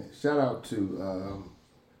out. Yeah, shout out to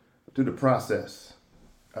the process.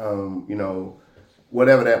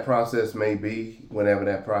 Whatever that process may be, whenever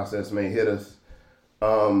that process may hit us,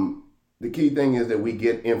 the key thing is that we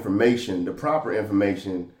get information, the proper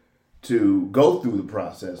information, to go through the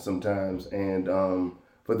process sometimes. And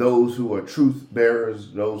for those who are truth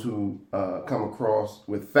bearers, those who come across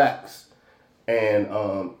with facts and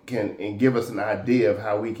can give us an idea of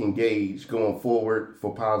how we can gauge going forward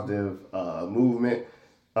for positive movement.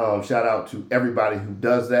 Shout out to everybody who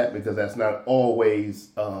does that, because that's not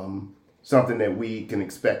always something that we can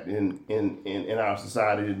expect in our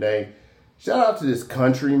society today. Shout out to this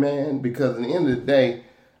country, man, because at the end of the day,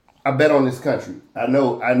 I bet on this country. I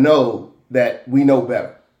know that we know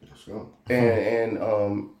better. Let's go. And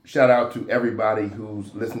shout out to everybody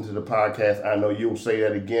who's listened to the podcast. I know you'll say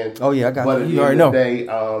that again. Oh yeah, I got but you. You already know. Day,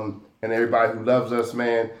 and everybody who loves us,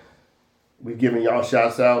 man, we've given y'all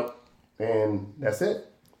shouts out, and that's it.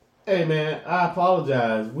 Hey man, I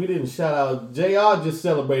apologize. We didn't shout out. JR just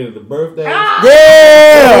celebrated the birthday.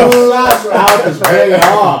 Yeah! Shout out to JR.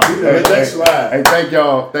 Hey, thank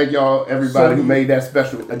y'all, everybody who made that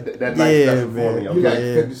special, that night special for me. You like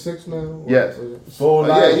Okay. 56 now? Yes. Full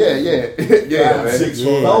life. Yeah, man. 6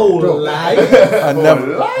 Full life.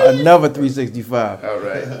 Another 365. All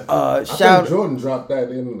right. I Shout think Jordan dropped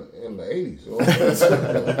that in the 80s.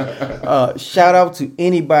 shout out to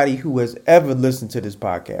anybody who has ever listened to this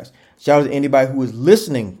podcast. Shout out to anybody who is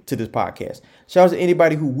listening to this podcast. Shout out to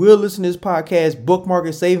anybody who will listen to this podcast, bookmark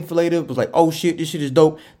it, save it for later. It was like, oh shit, this shit is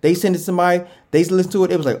dope. They sent it to somebody, they listened to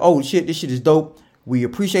it. It was like, oh shit, this shit is dope. We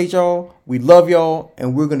appreciate y'all. We love y'all.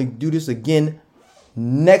 And we're going to do this again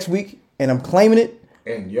next week. And I'm claiming it.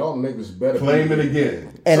 And y'all niggas better Claim it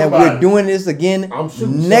again. And then we're doing this again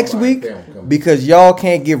next week because y'all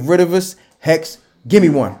can't get rid of us. Hex, give me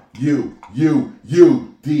one. UDK.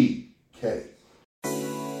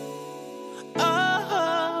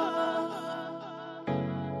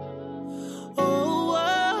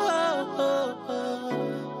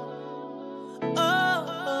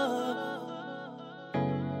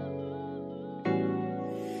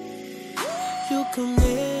 You come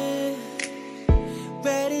in,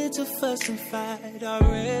 ready to fuss and fight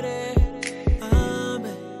already.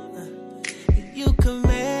 You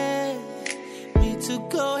command me to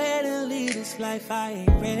go ahead and lead this life. I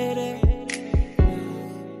ain't ready.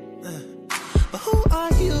 But who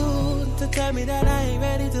are you to tell me that I ain't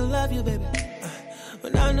ready to love you, baby?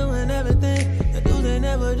 When I'm doing everything that you they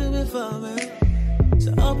never do before, man.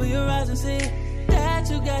 So open your eyes and see that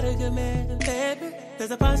you got a good man, baby.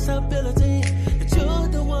 There's a possibility that you're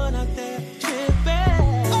the one out there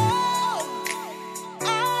tripping. Oh,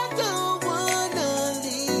 I don't wanna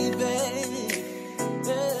leave, baby,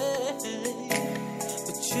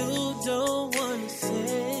 but you don't wanna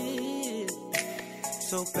say it.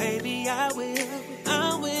 So baby, I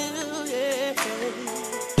will, yeah.